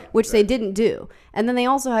them, right? Which they didn't do. And then they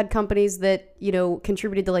also had companies that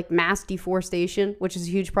contributed to like mass deforestation, which is a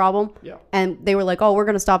huge problem. Yeah. And they were like, oh, we're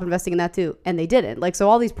going to stop investing in that too, and they didn't. Like, so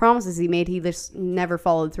all these promises he made, he just never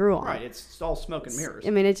followed through on. Right. It's all smoke and mirrors. I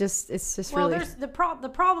mean, it's just well, really. There's the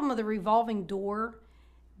problem of the revolving door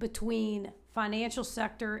between financial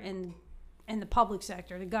sector and the public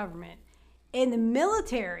sector, the government. And the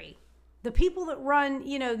military, the people that run,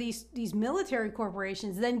 these military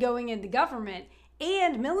corporations, then going into government,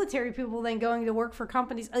 and military people then going to work for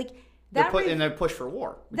companies like that. And they push for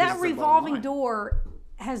war. That revolving door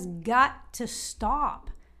has got to stop.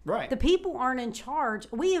 Right. The people aren't in charge.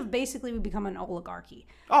 We have basically become an oligarchy.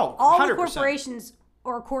 Oh, 100%. All the corporations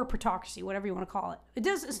or corporatocracy, whatever you want to call it.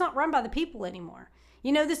 It's not run by the people anymore.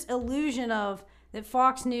 This illusion of that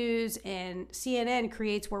Fox News and CNN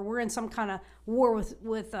creates, where we're in some kind of war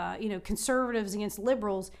with conservatives against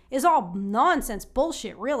liberals, is all nonsense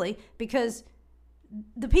bullshit, really, because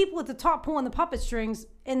the people at the top pulling the puppet strings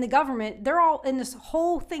in the government, they're all in this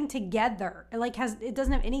whole thing together. It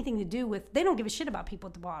doesn't have anything to do with, they don't give a shit about people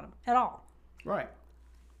at the bottom at all. Right.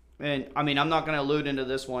 And I mean, I'm not going to allude into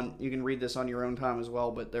this one. You can read this on your own time as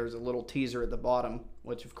well, but there's a little teaser at the bottom,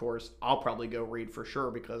 which of course I'll probably go read for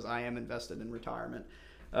sure because I am invested in retirement.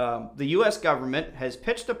 The U.S. government has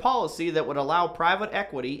pitched a policy that would allow private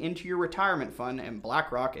equity into your retirement fund, and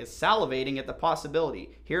BlackRock is salivating at the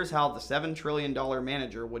possibility. Here's how the $7 trillion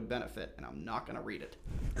manager would benefit, and I'm not going to read it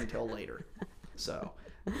until later. So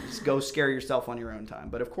just go scare yourself on your own time.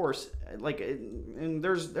 But of course, I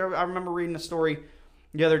remember reading a story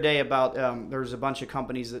the other day about there's a bunch of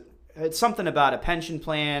companies that it's something about a pension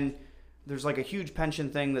plan. There's like a huge pension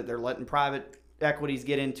thing that they're letting private equities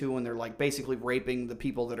get into, and they're like basically raping the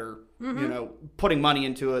people that are putting money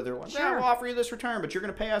into it. They're like, yeah, we'll offer you this return, but you're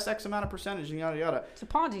going to pay us X amount of percentage and yada yada. It's a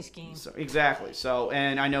Ponzi scheme. So, exactly. So,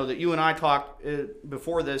 and I know that you and I talked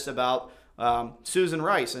before this about Susan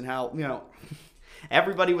Rice and how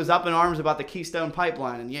everybody was up in arms about the Keystone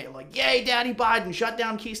Pipeline, and yay, Daddy Biden, shut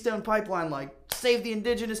down Keystone Pipeline, like, save the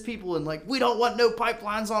indigenous people, and like, we don't want no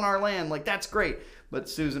pipelines on our land, like, that's great. But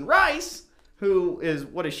Susan Rice, who is,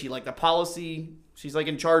 what is she, like the policy, she's like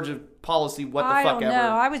in charge of policy, what the I fuck don't ever.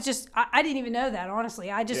 know. I didn't even know that, honestly.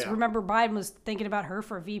 I just remember Biden was thinking about her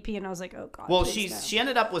for a VP, and I was like, oh God. Well, please no. she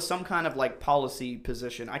ended up with some kind of like policy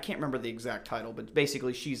position. I can't remember the exact title, but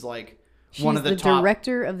basically she's like one of the top.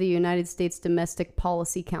 Director of the United States Domestic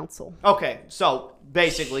Policy Council. Okay, so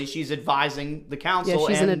basically she's advising the council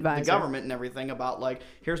she's and an advisor. the government and everything about like,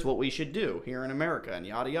 here's what we should do here in America and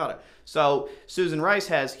yada yada. So Susan Rice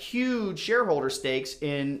has huge shareholder stakes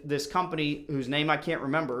in this company whose name I can't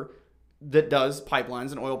remember that does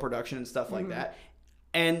pipelines and oil production and stuff like that.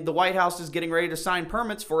 And the White House is getting ready to sign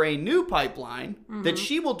permits for a new pipeline that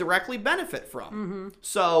she will directly benefit from.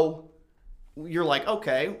 So you're like,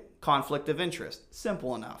 okay, conflict of interest.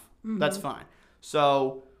 Simple enough. That's fine.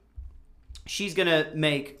 So she's going to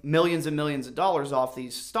make millions and millions of dollars off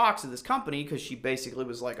these stocks of this company because she basically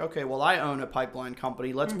was like, okay, well, I own a pipeline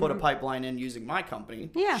company. Let's put a pipeline in using my company.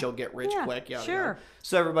 Yeah. She'll get rich quick. Yada, sure. yada.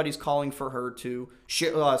 So everybody's calling for her to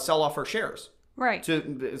sell off her shares. Right.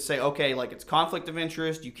 To say, okay, like it's conflict of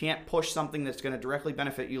interest. You can't push something that's going to directly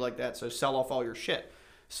benefit you like that. So sell off all your shit.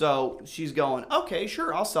 So she's going, okay,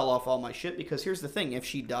 sure, I'll sell off all my shit because here's the thing. If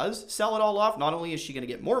she does sell it all off, not only is she going to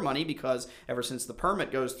get more money because ever since the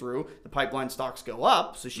permit goes through, the pipeline stocks go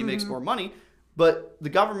up, so she makes more money. But the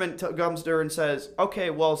government comes to her and says, okay,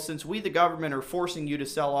 well, since we, the government, are forcing you to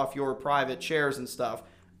sell off your private shares and stuff,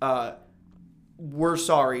 we're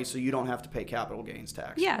sorry, so you don't have to pay capital gains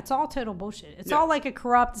tax. Yeah, it's all total bullshit. It's all like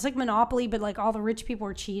it's like Monopoly, but like all the rich people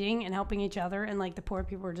are cheating and helping each other, and like the poor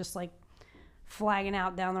people are just like flagging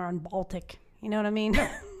out down there on Baltic. You know what I mean?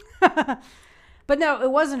 But no, it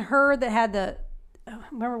wasn't her that had the.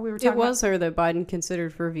 Remember we were talking. It was her that Biden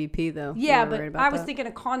considered for VP, though. Yeah, but I was thinking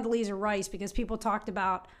of Condoleezza Rice because people talked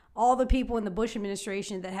about all the people in the Bush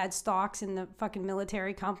administration that had stocks in the fucking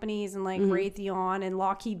military companies and like Raytheon and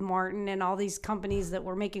Lockheed Martin and all these companies that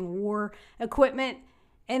were making war equipment.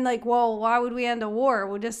 And like, well, why would we end a war?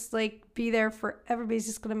 We'll just like be there for everybody's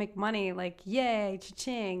just gonna make money. Like, yay,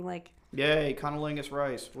 cha-ching, like. Yay, Condoleezza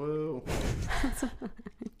Rice. Woo.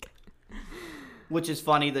 Which is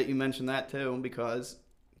funny that you mentioned that too, because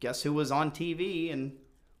guess who was on TV and,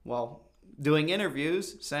 well, doing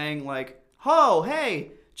interviews saying like, oh,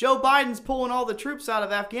 hey, Joe Biden's pulling all the troops out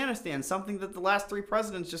of Afghanistan, something that the last 3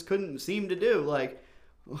 presidents just couldn't seem to do. Like,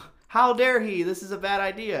 how dare he? This is a bad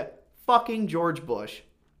idea. Fucking George Bush.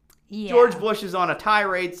 Yeah. George Bush is on a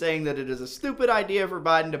tirade saying that it is a stupid idea for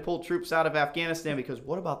Biden to pull troops out of Afghanistan because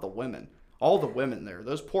what about the women? All the women there,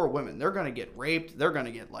 those poor women, they're going to get raped. They're going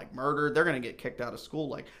to get like murdered. They're going to get kicked out of school.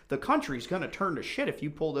 Like the country's going to turn to shit if you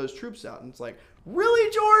pull those troops out. And it's like, really,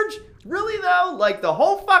 George? Really though? Like the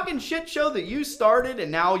whole fucking shit show that you started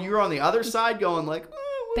and now you're on the other side going like,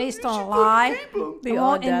 based on a lie, The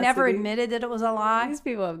and never audacity. admitted that it was a lie. These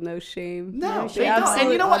people have no shame. No, shame. they don't. And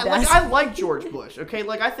Absolute you know what? Like, audacity. I like George Bush, okay?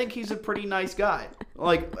 Like, I think he's a pretty nice guy.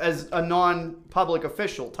 Like, as a non-public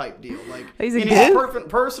official type deal. Like, He's a in good- his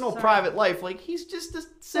personal, private life, like, he's just a Oh,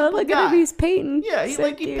 simple look guy. at him, he's painting. Yeah, he So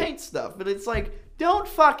like he cute. paints stuff, but it's like, don't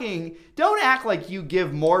act like you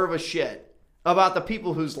give more of a shit about the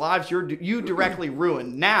people whose lives you directly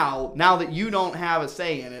ruin now that you don't have a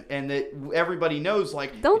say in it and that everybody knows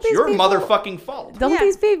like Don't it's these your people- motherfucking fault. Don't Yeah.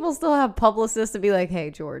 these people still have publicists to be like,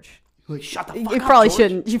 hey, George, Like, shut the fuck you up, probably George.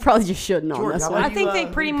 shouldn't. You probably just shouldn't on George, this how one. about I think you, they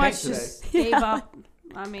who pretty you much paint today? just gave up.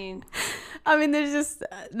 I mean, I mean, there's just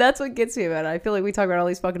that's what gets me about it. I feel like we talk about all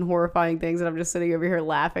these fucking horrifying things, and I'm just sitting over here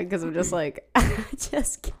laughing because I'm just like, I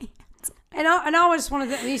just can't. and I just wanted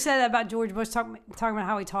to, when you said that about George Bush talking about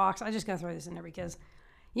how he talks, I just gotta throw this in there because,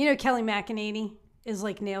 you know, Kelly McEnany is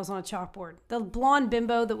like nails on a chalkboard. The blonde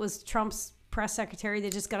bimbo that was Trump's press secretary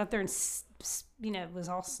that just got up there and was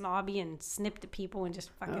all snobby and snipped at people and just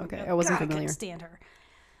fucking. Okay, I wasn't God, I familiar. couldn't stand her.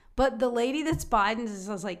 But the lady that's Biden's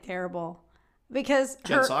is like terrible because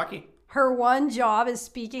Jen Psaki. her one job is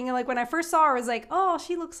speaking. And like when I first saw her, I was like, oh,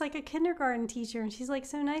 she looks like a kindergarten teacher. And she's like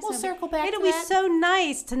so nice. We'll And circle back It'll to be that. so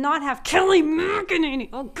nice to not have Kelly McEnany.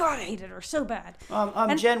 Oh, God, I hated her so bad.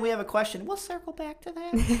 Jen, we have a question. We'll circle back to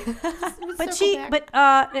that. But she, but,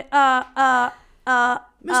 Mr.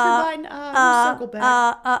 Biden, we'll circle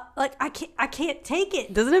back. like I can't take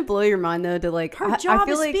it. Doesn't it blow your mind though to like? Her I job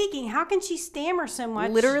feel is like speaking. How can she stammer so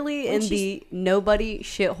much? literally when in she's- the nobody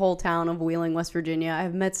shithole town of Wheeling, West Virginia,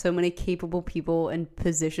 I've met so many capable people in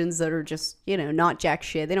positions that are just not jack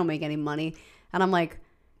shit. They don't make any money, and I'm like,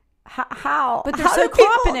 how? But they're How so do people-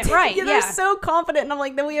 confident, right, Yeah, they're yeah. so confident. And I'm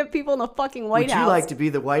like, then we have people in the fucking White Would House. you like to be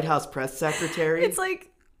the White House press secretary? It's like,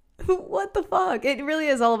 what the fuck? It really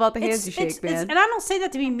is all about the hands you shake, man. and I don't say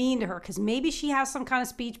that to be mean to her, because maybe she has some kind of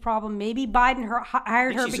speech problem. Maybe Biden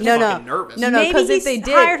hired her She's because just No, fucking nervous. No, maybe because he if they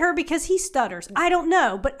did, hired her because he stutters. I don't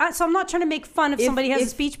know, but so I'm not trying to make fun if somebody has a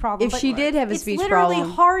speech problem. If but she did have a speech it's literally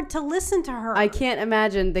problem, hard to listen to her. I can't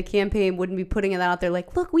imagine the campaign wouldn't be putting that out there.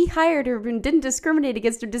 Like, look, we hired her and didn't discriminate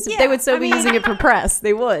against her. Yeah, They would so I be mean- using it for press.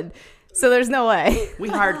 They would. So there's no way. We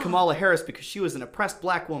hired Kamala Harris because she was an oppressed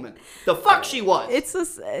black woman. The fuck she was.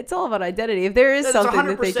 It's all about identity. If there is That's something 100%.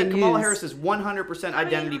 that they can Kamala use. Harris is 100%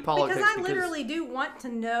 identity politics. Because I literally do want to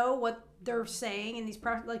know what they're saying in these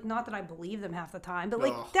like, not that I believe them half the time, but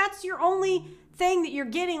like Ugh. that's your only thing that you're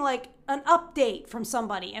getting, like an update from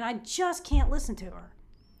somebody, and I just can't listen to her.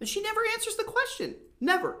 But she never answers the question.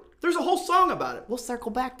 Never. There's a whole song about it. We'll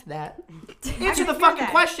circle back to that. Answer the hear fucking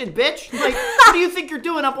that. question, bitch. Like, what do you think you're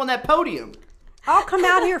doing up on that podium? I'll come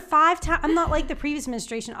out here 5 times. I'm not like the previous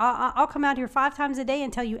administration. I'll come out here 5 times a day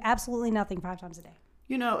and tell you absolutely nothing 5 times a day.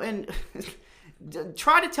 You know, and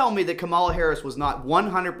try to tell me that Kamala Harris was not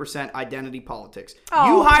 100% identity politics. Oh,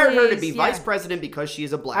 You hired her to please, be yeah. vice president because she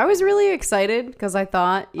is a black I was woman. really excited because I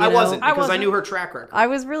thought I wasn't, because I wasn't. knew her track record. I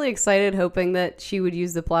was really excited, hoping that she would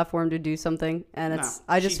use the platform to do something. And No, it's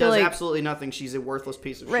I just she feel does like absolutely nothing. She's a worthless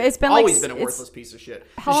piece of Right, shit. it's been like always been a it's- worthless piece of shit.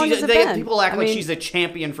 How long has it been? People act I like mean- she's a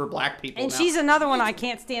champion for black people. And now. she's another one I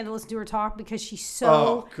can't stand to listen to her talk because she's so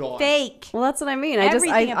Oh, God. fake. well, that's what I mean. Everything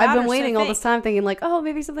I've about been her's so waiting all this fake. time, thinking like, oh,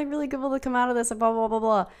 maybe something really good will come out of this, and blah blah blah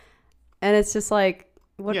blah. And it's just like,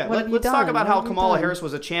 what? Yeah, what have you let's done? talk about What how have you Kamala done? Harris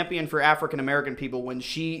was a champion for African American people when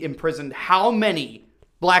she imprisoned how many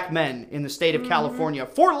black men in the state of California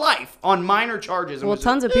for life on minor charges. And Well, was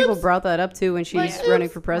tons just, of people "Oops." brought that up too when she's Like, running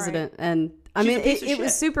oops. for president. And I She's mean, a piece of it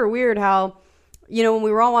was shit. super weird how, you know, when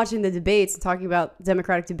we were all watching the debates and talking about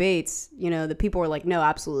Democratic debates, you know, the people were like, no,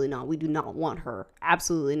 absolutely not. We do not want her.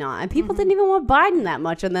 Absolutely not. And people didn't even want Biden that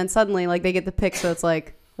much. And then suddenly, like, they get the pick. So it's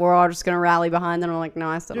like, we're all just going to rally behind them. I'm like, no,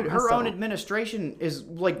 I still Dude, don't. I her still own don't. administration is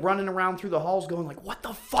like running around through the halls going like, what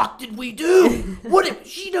the fuck did we do?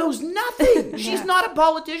 She knows nothing. She's not a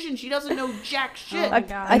politician. She doesn't know jack shit. my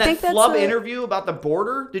God. And I that think that's flub a- interview about the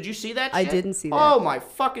border, did you see that I shit? didn't see that. Oh my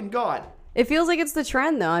fucking God. It feels like it's the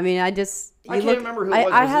trend, though. I mean, I just... I you can't remember who it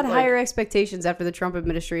was. I Was had it, like- higher expectations after the Trump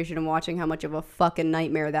administration and watching how much of a fucking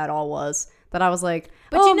nightmare that all was. That I was like,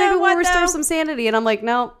 But oh, you know maybe what, we'll restore though? some sanity. And I'm like,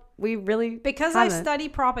 no, we really Because I haven't. study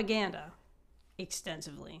propaganda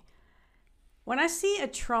extensively. When I see a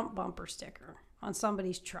Trump bumper sticker on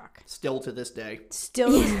somebody's truck, Still to this day.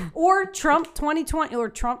 still, or Trump 2020 or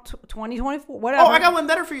Trump 2024, whatever. Oh, I got one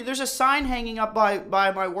better for you. There's a sign hanging up by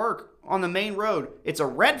my work on the main road. It's a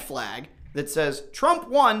red flag that says Trump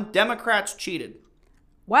won, Democrats cheated.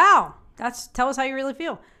 Wow, tell us how you really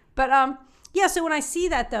feel. But yeah. So when I see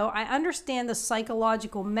that, though, I understand the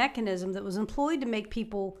psychological mechanism that was employed to make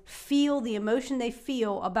people feel the emotion they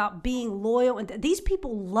feel about being loyal. And these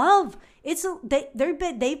people love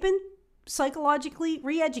they've been psychologically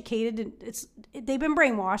re-educated, and they've been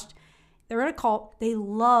brainwashed. They're in a cult. They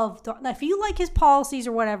love. Now, if you like his policies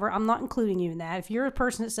or whatever, I'm not including you in that. If you're a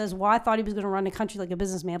person that says, "Well, I thought he was going to run the country like a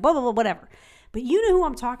businessman," blah blah blah, whatever. But you know who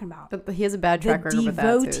I'm talking about. But he has a bad track record with that,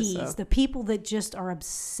 too. Devotees, So. the people that just are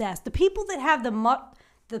obsessed, the people that have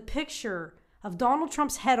the picture of Donald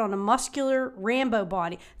Trump's head on a muscular Rambo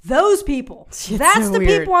body. Those people. That's so the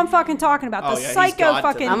weird. people I'm fucking talking about. Oh, The yeah, he's psycho God to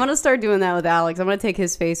fucking. them. I'm gonna start doing that with Alex. I'm gonna take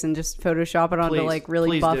his face and just Photoshop it onto Please, like really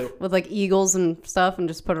please buff do. with like eagles and stuff, and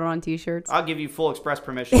just put it on T-shirts. I'll give you full express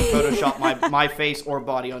permission to Photoshop my face or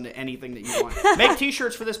body onto anything that you want. Make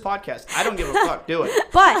t-shirts for this podcast. I don't give a fuck. Do it.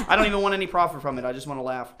 But I don't even want any profit from it. I just want to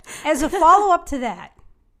laugh. as a follow up to that,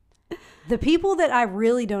 the people that I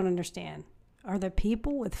really don't understand are the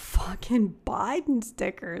people with fucking Biden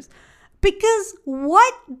stickers. Because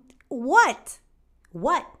what?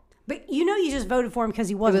 But you just voted for him because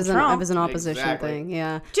he It wasn't was Trump. it was an opposition Exactly. thing,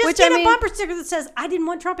 yeah. Just Which get I a mean, bumper sticker that says, "I didn't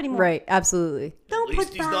want Trump anymore." right? Absolutely, Don't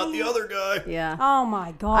put Biden. other guy. yeah. Oh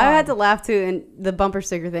my god! I had to laugh too, and the bumper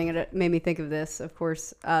sticker thing, it made me think of this. Of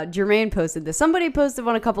course, Jermaine posted this. Somebody posted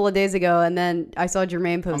one a couple of days ago, and then I saw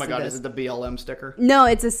Jermaine Oh posted my God, this. is it the BLM sticker? No,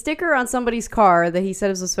 it's a sticker on somebody's car that he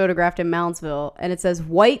said was photographed in Moundsville, and it says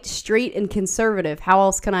 "White, straight, and conservative. How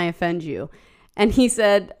else can I offend you?" And he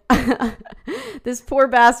said, "This poor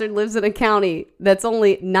bastard lives in a county that's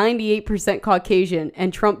only 98% Caucasian,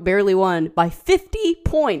 and Trump barely won by 50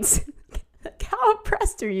 points." How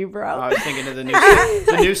impressed are you, bro? I was thinking of the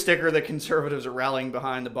new sticker that conservatives are rallying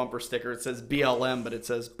behind. The bumper sticker. It says BLM, but it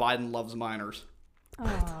says Biden loves minors.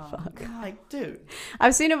 Like, dude.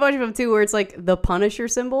 I've seen a bunch of them too where it's like the Punisher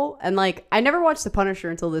symbol. And like, I never watched the Punisher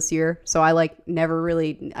until this year. So I like never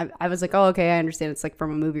really, I was like, oh, okay, I understand. It's like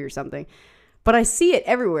from a movie or something. But I see it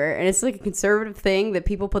everywhere. And it's like a conservative thing that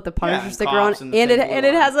people put the Punisher and sticker on. cops And and the it, same blue and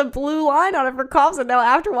it line. has a blue line on it for cops. And now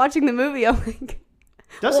after watching the movie, I'm like,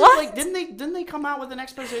 Doesn't What? like didn't they come out with an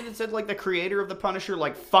expose that said like the creator of the Punisher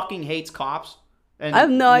like fucking hates cops? And,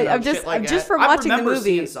 I'm not. you know, I'm just. shit like I'm just that? from I watching the remember movie.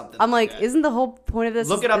 seeing something I'm like, that. isn't the whole point of this?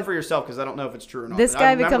 Look is it up that for yourself because I don't know if it's true or not. this but I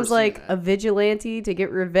guy remember becomes seeing like it. a vigilante to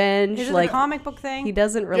get revenge. Is it like a comic book thing? he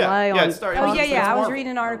doesn't rely yeah, on. it started- Oh It's yeah, yeah. I was Marvel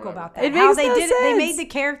reading an or article whatever. about that. It How makes they no did it. They sense. made the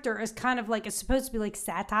character as kind of like it's supposed to be like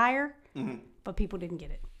satire, but people didn't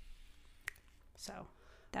get it. So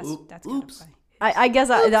that's kind of funny. I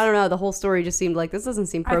guess I don't know. The whole story just seemed like this doesn't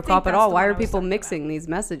seem I pro think cop at that's all. the Why one are I was people talking mixing these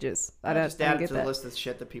messages? I I don't, just I don't added get to the that. list of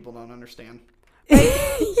shit that people don't understand.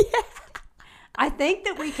 I think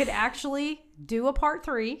that we could actually do a part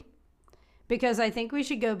 3 because I think we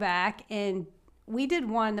should go back and we did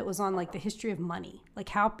one that was on like the history of money, like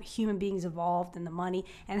how human beings evolved and the money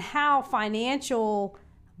and how financial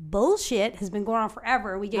bullshit has been going on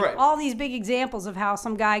forever. We gave Right. all these big examples of how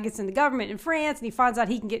some guy gets into government in France and he finds out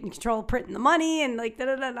he can get in control of printing the money and like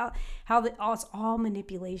how it's all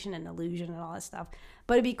manipulation and illusion and all that stuff.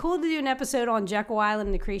 But it'd be cool to do an episode on Jekyll Island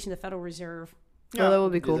and the creation of the Federal Reserve. Oh, that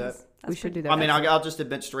would be do cool. that. We should do that. I mean, I'll just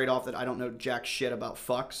admit straight off that I don't know jack shit about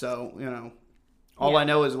fuck. So you know, all Yeah. I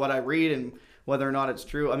know is what I read and whether or not it's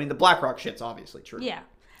true. I mean, the BlackRock shit's obviously true. Yeah.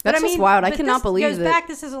 That's just wild. I but cannot this believe goes that- back.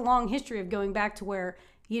 This is a long history of going back to where,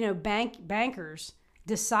 bankers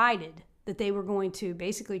decided that they were going to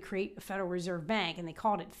basically create a Federal Reserve Bank and they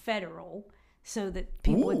called it federal so that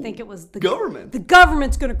people would think it was the government. The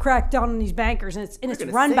government's going to crack down on these bankers and it's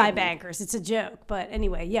gonna run by save me. bankers. It's a joke. But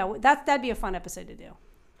anyway, yeah, that'd be a fun episode to do.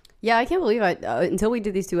 Yeah, I can't believe until we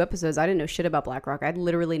did these 2 episodes, I didn't know shit about BlackRock. I'd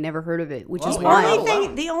literally never heard of it, which is Well, why. you're not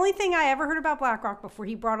alone. The only thing I ever heard about BlackRock before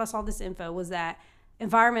he brought us all this info was that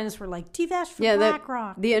environmentalists were like, divest from Yeah,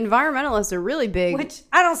 BlackRock. the environmentalists are really big. Which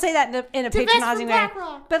I don't say that in a patronizing way,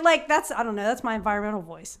 but like I don't know. That's my environmental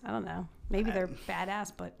voice. I don't know. Maybe they're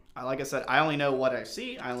badass, but Like I said, I only know what I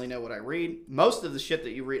see. I only know what I read. Most of the shit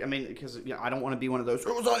that you read, I mean, because I don't want to be one of those, it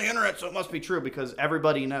was on the internet, so it must be true, because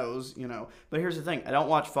everybody knows, But here's the thing. I don't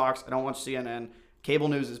watch Fox. I don't watch CNN. Cable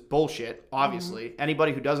news is bullshit, obviously.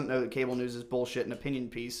 Anybody who doesn't know that cable news is bullshit, an opinion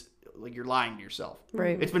piece, like you're lying to yourself.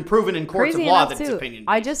 Right. It's been proven in courts Crazy of law enough, that it's too. opinion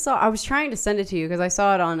I piece. just saw. I was trying to send it to you because I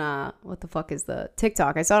saw it on what the fuck is the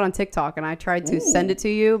TikTok? I saw it on TikTok and I tried to send it to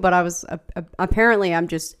you, but I was apparently I'm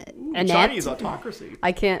just inept. Chinese autocracy.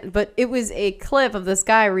 I can't. But it was a clip of this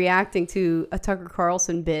guy reacting to a Tucker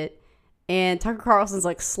Carlson bit, and Tucker Carlson's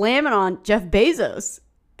like slamming on Jeff Bezos.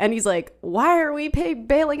 And he's like, why are we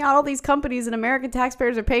bailing out all these companies and American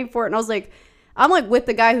taxpayers are paying for it? And I was like, I'm like with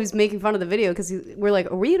the guy who's making fun of the video because we're like,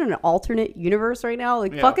 are we in an alternate universe right now?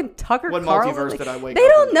 Like fucking Tucker What Carlson. multiverse like, did I wake they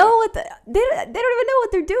up don't into? know what they don't even know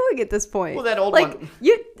what they're doing at this point. Well, that old like, one-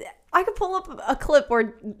 I could pull up a clip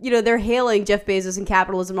where they're hailing Jeff Bezos and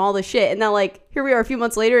capitalism and all this shit, and now like here we are a few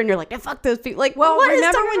months later, and you're like, fuck those people. Like, well, what is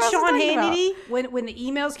remember Tucker when Carlson Sean talking about? Hannity, when the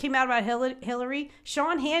emails came out about Hillary,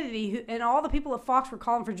 Sean Hannity and all the people at Fox were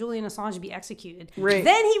calling for Julian Assange to be executed. Right.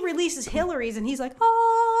 Then he releases Hillary's, and he's like,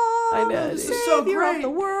 "Oh, I know, the dude. This is so savior great. of the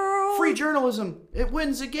world." Free journalism. It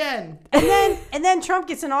wins again. And then Trump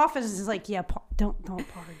gets in office and is like, "Yeah, don't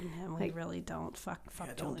pardon him. We really don't. Fuck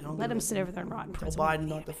Julian. don't Let do him it. sit over there and rot in Tell prison." Biden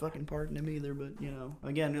not to fucking pardon him either, but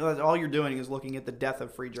again, all you're doing is looking at the death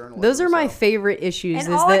of free journalism. Those are my so. favorite issues.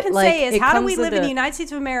 And is all that, I can like, say is, it how do comes we live in into- the United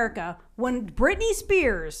States of America when Britney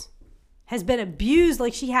Spears has been abused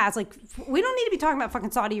like she has? Like, we don't need to be talking about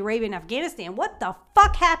fucking Saudi Arabia and Afghanistan. What the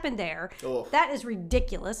fuck happened there? Oh. That is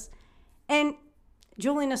ridiculous. And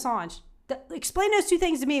Julian Assange. Explain those two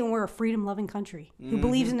things to me when we're a freedom-loving country who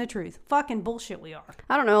believes in the truth. Fucking bullshit we are.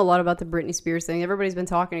 I don't know a lot about the Britney Spears thing. Everybody's been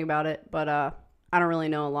talking about it, but I don't really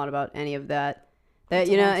know a lot about any of that. That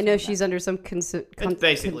I know she's under some It's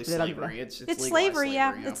basically that I'm- slavery. It's It's legalized slavery,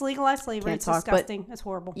 yeah. yeah. It's legalized slavery. Can't It's talk, but- disgusting. It's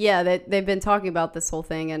horrible. Yeah, they've been talking about this whole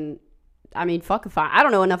thing, and I mean, fuck if I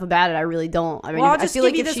don't know enough about it. I really don't. I mean, Well, I'll I just feel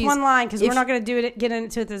give like you if this she's- one line because we're if- not going to get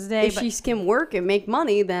into it this day. If But she can work and make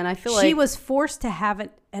money, then I feel like she was forced to have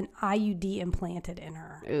an IUD implanted in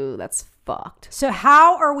her. ooh, that's fucked. So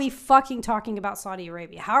how are we fucking talking about Saudi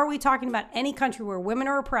Arabia? How are we talking about any country where women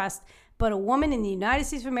are oppressed, but a woman in the United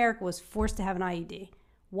States of America was forced to have an IUD?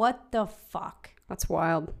 What the fuck? That's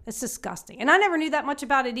wild. It's disgusting. And I never knew that much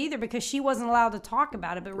about it either because she wasn't allowed to talk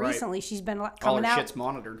about it. But Right. recently she's been All coming her out. shit's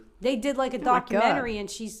monitored. They did like a my documentary and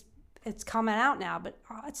it's coming out now. But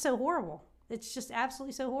it's so horrible. It's just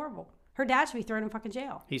absolutely so horrible. Her dad should be thrown in fucking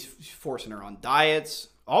jail. He's forcing her on diets,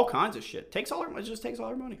 all kinds of shit. It just takes all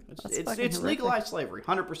her money. It's legalized slavery,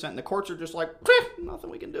 100%. And the courts are just like, nothing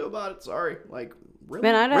we can do about it. Sorry. Like, really?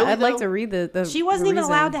 Man, Really, I'd like though? to read the She wasn't the even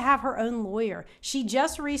reason. allowed to have her own lawyer. She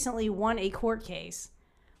just recently won a court case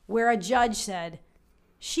where a judge said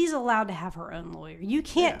she's allowed to have her own lawyer. You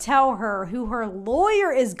can't tell her who her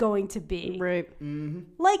lawyer is going to be. Right.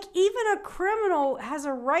 Like, even a criminal has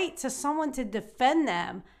a right to someone to defend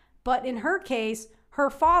them. But in her case,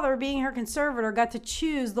 her father, being her conservator, got to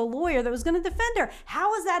choose the lawyer that was going to defend her.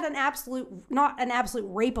 How is that not an absolute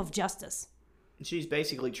rape of justice? She's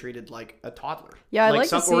basically treated like a toddler. Yeah, I'd like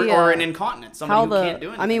to see, or an incontinent, somebody who can't do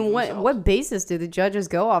anything. I mean, for what themselves. basis do the judges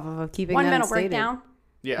go off of keeping One that mental instated? breakdown.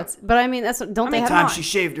 Yeah. But I mean, don't How they many have? times she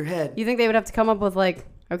shaved her head? You think they would have to come up with like,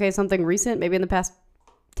 okay, something recent, maybe in the past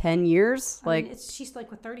 10 years? I mean, Like, she's like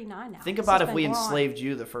with 39 now. Think This about has if we been going on. enslaved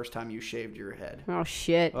you the first time you shaved your head. oh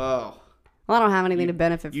shit. Oh. Well, I don't have anything to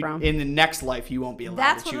benefit from. In the next life, you won't be allowed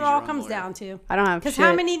That's to what choose it all your own comes lawyer. down to. I don't have 'Cause shit.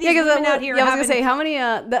 how many of these 'cause women out here Yeah, I was gonna haven't- say how many.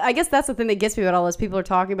 I guess that's the thing that gets me about all this. People are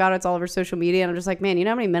talking about it. It's all over social media, and I'm just like, man, you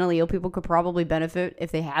know how many mentally ill people could probably benefit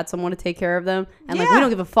if they had someone to take care of them? And like, we Yeah. don't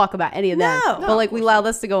give a fuck about any of them. No. But like, we allow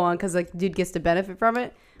this to go on because like, dude gets to benefit from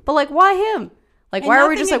it. But like, why him? Like, And why are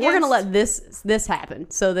we nothing just like, we're gonna against- let this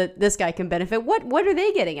happen so that this guy can benefit? What are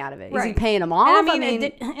they getting out of it? Is he Right. paying them off? And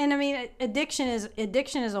I mean, addiction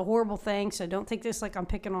is a horrible thing. So don't take this like I'm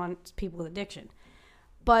picking on people with addiction.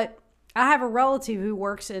 But I have a relative who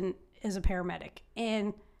works as a paramedic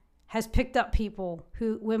and has picked up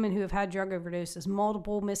women who have had drug overdoses,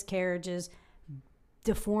 multiple miscarriages,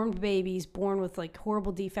 deformed babies born with like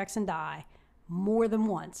horrible defects and die more than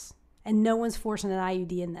once, and no one's forcing an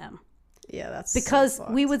IUD in them. yeah, that's Because so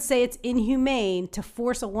we fucked. would say it's inhumane to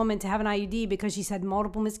force a woman to have an IUD because she's had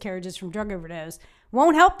multiple miscarriages from drug overdose.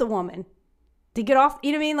 Won't help the woman to get off.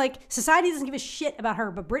 You know what I mean? Like, society doesn't give a shit about her,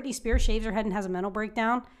 but Britney Spears shaves her head and has a mental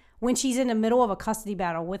breakdown when she's in the middle of a custody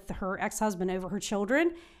battle with her ex-husband over her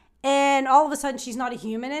children. And all of a sudden she's not a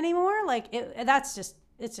human anymore. Like, it's just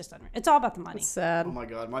unreal. It's all about the money. It's sad. Oh my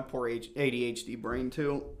god, my poor ADHD brain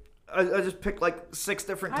too. I just picked like 6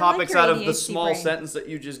 different I like topics your out of the ADHD small brain. sentence that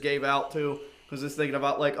you just gave out too. I was just thinking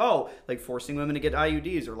about like, oh, like forcing women to get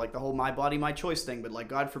IUDs or like the whole my body, my choice thing. But like,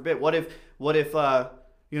 God forbid, what if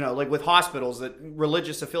you know, like with hospitals, that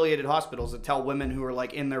religious affiliated hospitals that tell women who are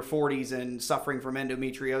like in their 40s and suffering from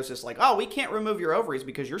endometriosis, like, oh, we can't remove your ovaries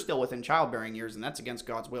because you're still within childbearing years and that's against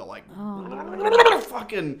God's will. Like,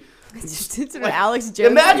 fucking. It's Like, Alex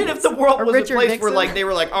Jones. imagine if the world or was Richard a place where Nixon. like they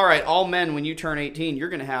were like, all right, all men, when you turn 18, you're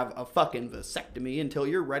gonna have a fucking vasectomy until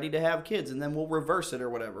you're ready to have kids, and then we'll reverse it or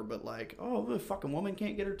whatever. But like, oh, the fucking woman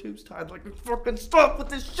can't get her tubes tied. Like, fucking stop with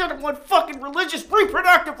this shit. I want fucking religious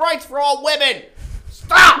reproductive rights for all women.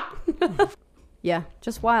 Stop. Yeah,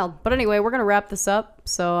 just wild. But anyway, we're gonna wrap this up.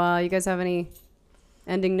 So you guys have any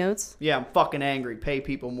ending notes? Yeah, I'm fucking angry. Pay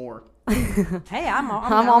people more. Hey, I'm I'm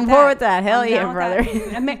down on board with that. Hell I'm yeah, down with brother.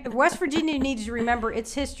 that. I mean, West Virginia needs to remember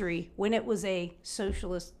its history when it was a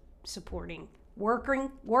socialist supporting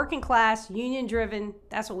working class, union driven.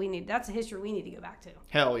 That's what we need. That's a history we need to go back to.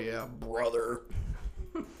 Hell yeah, brother.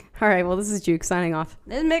 All right. Well, this is Juke signing off.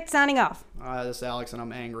 This is Mick signing off. This is Alex, and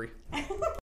I'm angry.